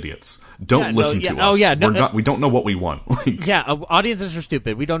fucking idiots. Don't listen to us. We don't know what we want. Audiences are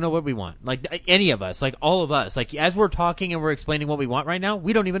stupid. We don't know what we want. Like any of us, like all of us. Like as we're talking and we're explaining what we want right now,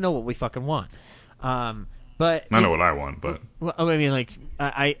 we don't even know what we fucking want. But I know what I want. But I mean, like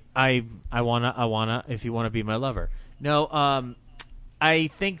I wanna. If you wanna be my lover, no. I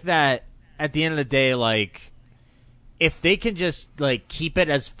think that. At the end of the day, like, if they can just, like, keep it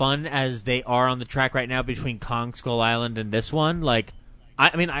as fun as they are on the track right now between Kong Skull Island and this one, like,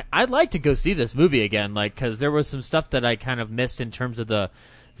 I'd like to go see this movie again, like, because there was some stuff that I kind of missed in terms of the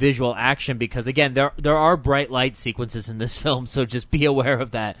visual action, because, again, there are bright light sequences in this film, so just be aware of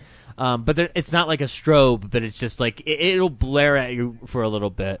that. But it's not like a strobe, but it's just, like, it'll blare at you for a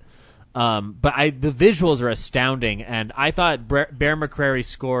little bit. But the visuals are astounding, and I thought Bear McCreary's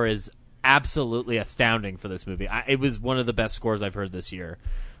score is absolutely astounding for this movie. It was one of the best scores I've heard this year.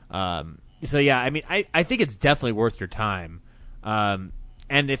 So yeah, I mean, I think it's definitely worth your time. And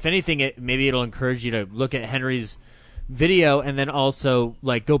if anything, maybe it'll encourage you to look at Henry's video and then also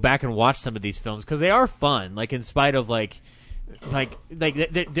like go back and watch some of these films because they are fun. Like in spite of in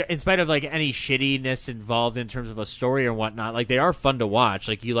spite of like any shittiness involved in terms of a story or whatnot, like they are fun to watch.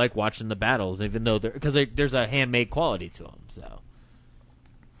 Like you like watching the battles, even though there's a handmade quality to them. So.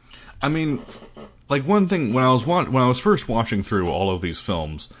 I mean, like one thing when I was first watching through all of these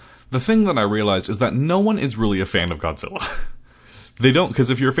films, the thing that I realized is that no one is really a fan of Godzilla. They don't, because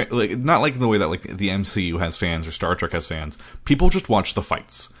if you're a fan, like not like in the way that like the MCU has fans or Star Trek has fans. People just watch the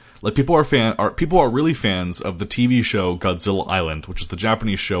fights. Like people are really fans of the TV show Godzilla Island, which is the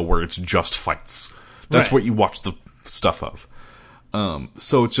Japanese show where it's just fights. That's what you watch the stuff of.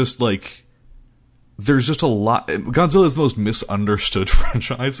 So it's just like. There's just a lot. Godzilla is the most misunderstood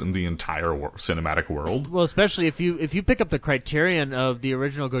franchise in the entire cinematic world. Well, especially if you pick up the Criterion of the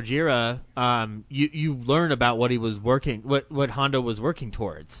original Gojira, you learn about what he was what Honda was working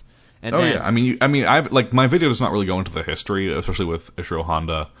towards. And I mean, I like my video does not really go into the history, especially with Ishiro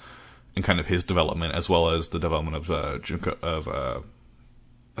Honda and kind of his development, as well as the development of Junko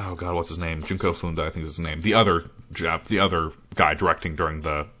oh god, what's his name? Junko Funda, I think is his name. The other guy directing during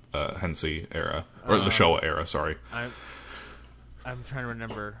the Heisei era. Or the Showa era, sorry. I'm trying to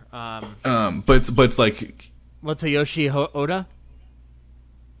remember. But it's like Toyoshi Oda?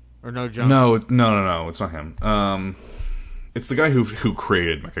 Or no, John? No, it's not him. It's the guy who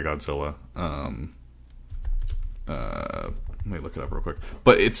created Mechagodzilla. Let me look it up real quick.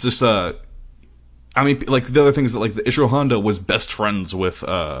 But it's just I mean, like the other thing is that like the Ishiro Honda was best friends with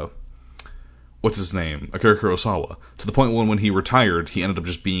what's his name? Akira Kurosawa. To the point when he retired, he ended up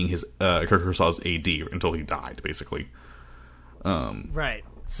just being his Akira Kurosawa's AD until he died, basically. Right.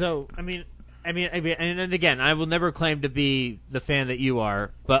 So, I mean, and again, I will never claim to be the fan that you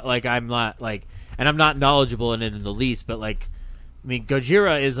are, but like I'm not like, and I'm not knowledgeable in it in the least. But like, I mean,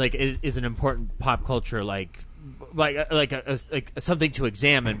 Gojira is an important pop culture like something to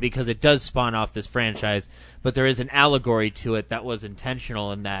examine because it does spawn off this franchise, but there is an allegory to it that was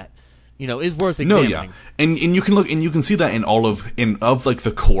intentional and that. Is worth examining. No, yeah, and you can look and you can see that in all of like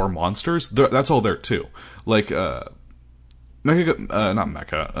the core monsters. That's all there too. Like not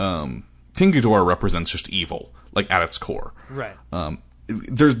Mecha. King Ghidorah represents just evil, like at its core. Right.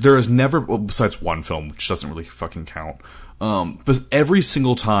 There is never, well, besides one film, which doesn't really fucking count. But every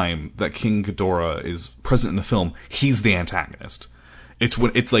single time that King Ghidorah is present in the film, he's the antagonist. It's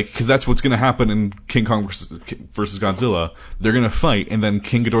like, because that's what's going to happen in King Kong versus Godzilla. They're going to fight, and then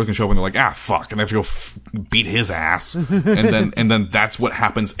King Ghidorah's going to show up, and they're like, fuck, and they have to go beat his ass. and then that's what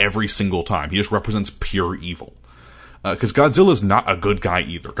happens every single time. He just represents pure evil. Because Godzilla's not a good guy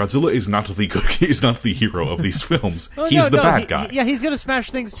either. Godzilla is not he's not the hero of these films. He's the bad guy. He's going to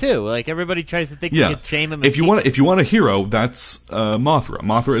smash things too. Like everybody tries to think they can shame him. If you want a hero, that's Mothra.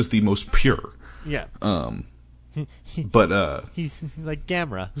 Mothra is the most pure. Yeah. But he's like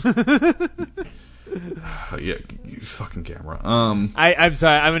Gamera. Yeah, you fucking Gamera. I'm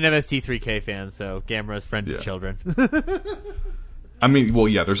sorry, I'm an MST3K fan, so Gamera's friend to children. I mean, well,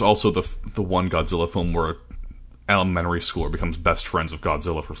 yeah. There's also the one Godzilla film where elementary schooler becomes best friends with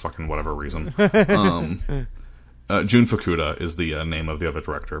Godzilla for fucking whatever reason. Jun Fukuda is the name of the other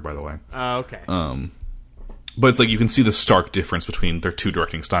director, by the way. Oh, okay. But it's like you can see the stark difference between their two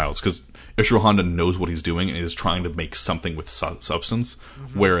directing styles, because Ishiro Honda knows what he's doing and is trying to make something with substance,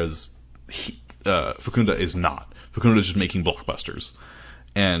 whereas Fukuda is not. Fukuda is just making blockbusters.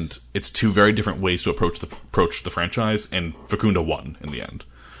 and it's two very different ways to approach the franchise, and Facundo won in the end.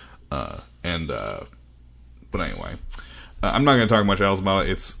 But anyway, I'm not going to talk much else about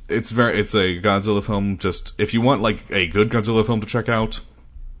it. It's a Godzilla film. Just if you want like a good Godzilla film to check out,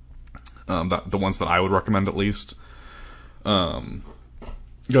 the ones that I would recommend at least.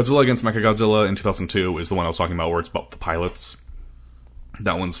 Godzilla against Mechagodzilla in 2002 is the one I was talking about, where it's about the pilots.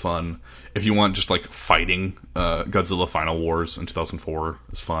 That one's fun. If you want just like fighting, Godzilla Final Wars in 2004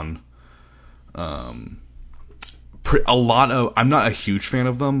 is fun. I'm not a huge fan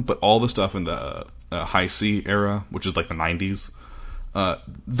of them, but all the stuff in the High Sea era, which is like the 90s,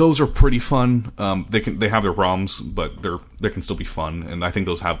 those are pretty fun. They have their problems, but they can still be fun. And I think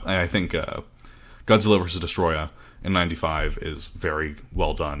Godzilla vs. Destroya in 95 is very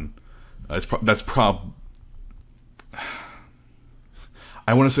well done.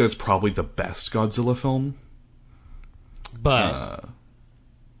 I want to say it's probably the best Godzilla film. But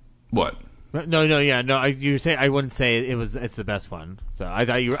what? No. You say I wouldn't say it's the best one. So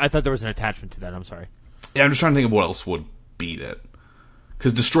I thought there was an attachment to that. I'm sorry. Yeah, I'm just trying to think of what else would beat it.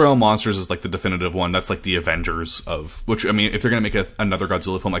 Because Destroy All Monsters is like the definitive one. That's like the Avengers of which. I mean, if they're gonna make another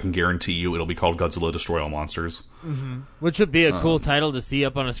Godzilla film, I can guarantee you it'll be called Godzilla Destroy All Monsters. Mm-hmm. Which would be a cool title to see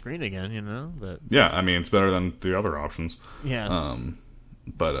up on a screen again, you know. But yeah, I mean, it's better than the other options. Yeah.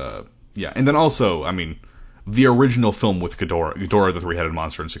 Yeah, and then also, I mean, the original film with Ghidorah the Three-Headed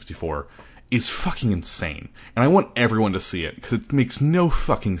Monster in 1964, is fucking insane. And I want everyone to see it, because it makes no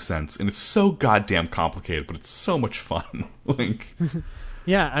fucking sense, and it's so goddamn complicated, but it's so much fun.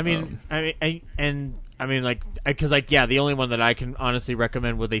 Yeah, I mean, the only one that I can honestly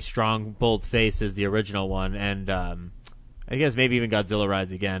recommend with a strong, bold face is the original one, and I guess maybe even Godzilla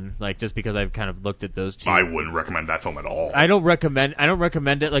Rides Again, like just because I've kind of looked at those two. I wouldn't recommend that film at all. I don't recommend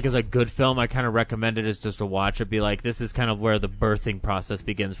it like as a good film. I kind of recommend it as just a watch. It'd be like, this is kind of where the birthing process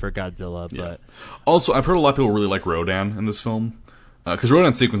begins for Godzilla. But yeah. Also, I've heard a lot of people really like Rodan in this film, because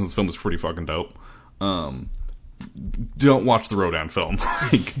Rodan's sequence in this film is pretty fucking dope. Don't watch the Rodan film.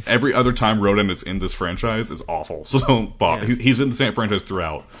 Like, every other time Rodan is in this franchise is awful, so don't bother. Yeah. He's been the same franchise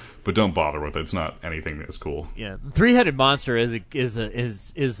throughout, but don't bother with it. It's not anything that's cool. Yeah, the Three-Headed Monster is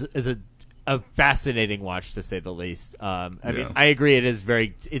a fascinating watch, to say the least. I mean, I agree it is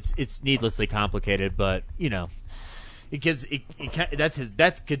it's needlessly complicated, but you know, that's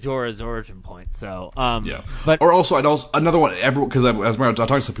Ghidorah's origin point. So yeah, but another one because I talked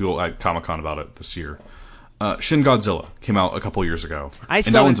to some people at Comic-Con about it this year. Shin Godzilla came out a couple years ago,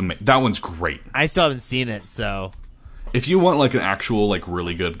 that one's great. I still haven't seen it, so if you want like an actual like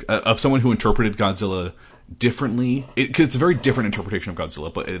really good of someone who interpreted Godzilla differently, it's a very different interpretation of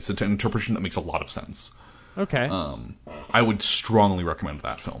Godzilla, but it's an interpretation that makes a lot of sense. Okay, I would strongly recommend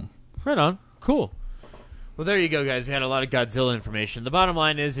that film. Right on, cool. Well, there you go, guys. We had a lot of Godzilla information. The bottom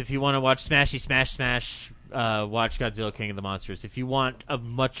line is, if you want to watch Smashy Smash Smash, watch Godzilla King of the Monsters. If you want a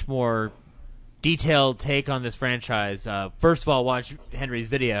much more detailed take on this franchise, first of all, watch Henry's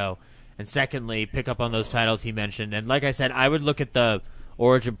video, and secondly, pick up on those titles he mentioned. And like I said, I would look at the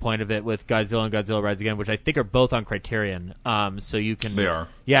origin point of it with Godzilla and Godzilla Rides Again, which I think are both on Criterion. So you can... They are.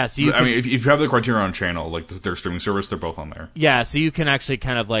 Yeah, so you can... I mean, if you have the Criterion channel, like their streaming service, they're both on there. Yeah, so you can actually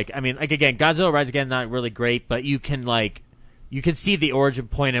kind of like... I mean, like again, Godzilla Rides Again, not really great, but you can see the origin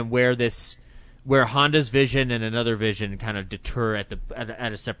point and where Honda's vision and another vision kind of deter at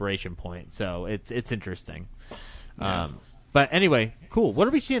a separation point. So it's interesting. Yeah. But anyway, cool. What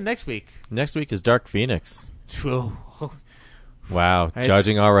are we seeing next week? Next week is Dark Phoenix. Oh. Wow,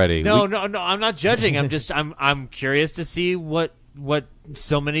 judging already. No, I'm not judging. I'm curious to see what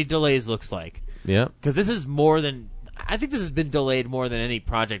so many delays looks like. Yeah. Because this is I think this has been delayed more than any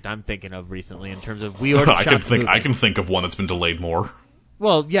project I'm thinking of recently in terms of I can think of one that's been delayed more.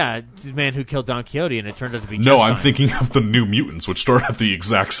 Well, yeah, the Man Who Killed Don Quixote, and it turned out to be just I'm fine. thinking of the New Mutants, which started at the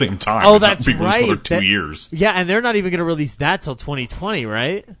exact same time. Oh, that's right. For 2 years. Yeah, and they're not even going to release that till 2020,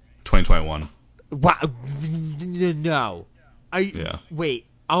 right? 2021. Wow. No. Yeah. Wait.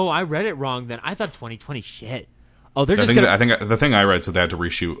 Oh, I read it wrong then. I thought 2020 shit. Oh, they're I just think the thing I read said they had to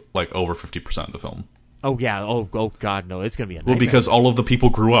reshoot like over 50% of the film. Oh, yeah. Oh, God, no. It's going to be a nightmare. Well, because all of the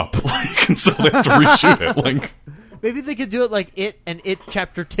people grew up, and so they have to reshoot it. Maybe they could do it like It and It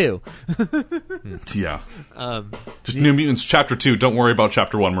Chapter 2. Yeah. Just New Mutants Chapter 2. Don't worry about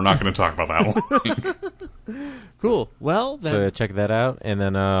Chapter 1. We're not going to talk about that one. Cool. Well, then... So check that out. And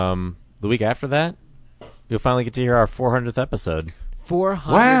then the week after that, you'll finally get to hear our 400th episode.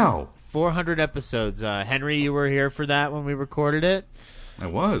 400. Wow. 400 episodes. Henry, you were here for that when we recorded it. I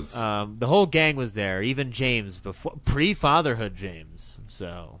was. The whole gang was there, even James, pre-fatherhood James.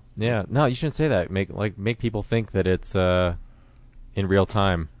 So yeah, no, you shouldn't say that. Make people think that it's in real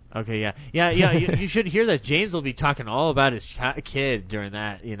time. Okay, yeah. You should hear that James will be talking all about his kid during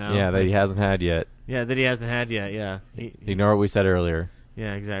that. Yeah, that he hasn't had yet. Yeah, that he hasn't had yet. Yeah. Ignore what we said earlier.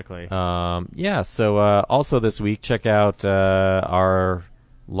 Yeah, exactly. So also this week, check out our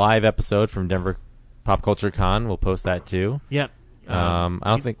live episode from Denver Pop Culture Con. We'll post that too. Yep. I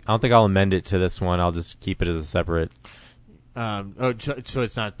don't think I'll amend it to this one. I'll just keep it as a separate. So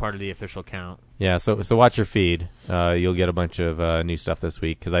it's not part of the official count. Yeah. So watch your feed. You'll get a bunch of new stuff this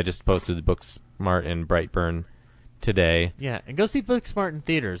week because I just posted Booksmart and Brightburn today. Yeah, and go see Booksmart in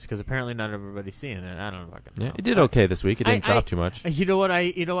theaters because apparently not everybody's seeing it. I don't know. Yeah, it did okay this week. It didn't drop too much. You know what?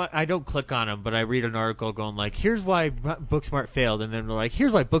 I don't click on them, but I read an article going like, "Here's why Booksmart failed," and then they're like,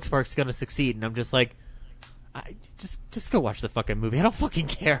 "Here's why Booksmart's going to succeed," and I'm just like, just go watch the fucking movie. I don't fucking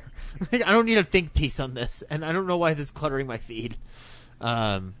care. I don't need a think piece on this, and I don't know why this is cluttering my feed.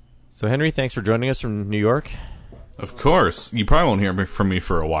 So Henry, thanks for joining us from New York. Of course, you probably won't hear from me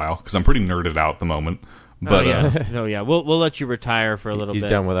for a while because I'm pretty nerded out at the moment. But we'll let you retire for a little bit.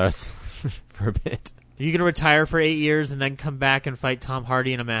 He's done with us for a bit. Are you gonna retire for 8 years and then come back and fight Tom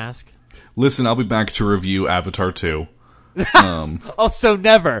Hardy in a mask? Listen, I'll be back to review Avatar 2. So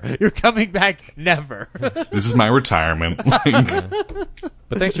never. You're coming back never. This is my retirement.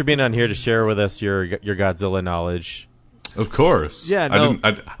 But thanks for being on here to share with us your Godzilla knowledge. Of course. Yeah. No.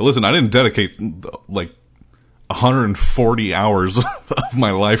 I didn't dedicate like 140 hours of my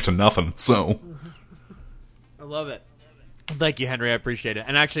life to nothing. So. I love it. Thank you, Henry. I appreciate it.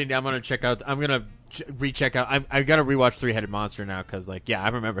 And actually, I'm gonna check out. I'm gonna recheck out. I gotta rewatch Three-Headed Monster now because, I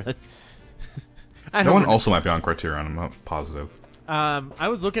remember that. That one also might be on Criterion. I'm not positive. I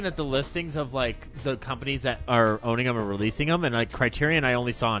was looking at the listings of the companies that are owning them and releasing them, and Criterion I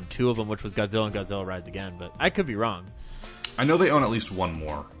only saw on 2 of them, which was Godzilla and Godzilla Rides Again. But I could be wrong. I know they own at least one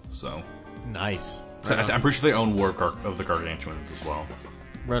more. So nice. Right I'm pretty sure they own War of the Gargantuans as well.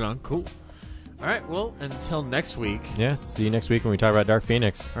 Right on. Cool. All right. Well, until next week. Yes. See you next week when we talk about Dark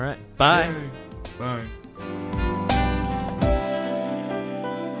Phoenix. All right. Bye. Yay. Bye.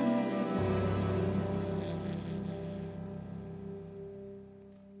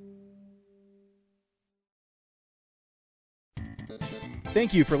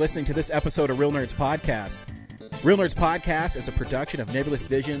 Thank you for listening to this episode of Real Nerds Podcast. Real Nerds Podcast is a production of Nebulous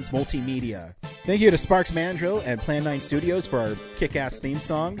Visions Multimedia. Thank you to Sparks Mandrill and Plan 9 Studios for our kick-ass theme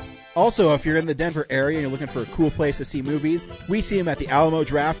song. Also, if you're in the Denver area and you're looking for a cool place to see movies, we see them at the Alamo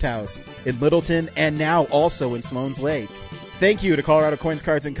Drafthouse in Littleton and now also in Sloan's Lake. Thank you to Colorado Coins,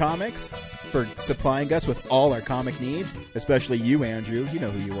 Cards, and Comics for supplying us with all our comic needs, especially you, Andrew. You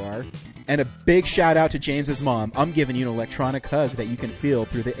know who you are. And a big shout out to James's mom. I'm giving you an electronic hug that you can feel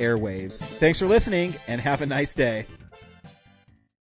through the airwaves. Thanks for listening, and have a nice day.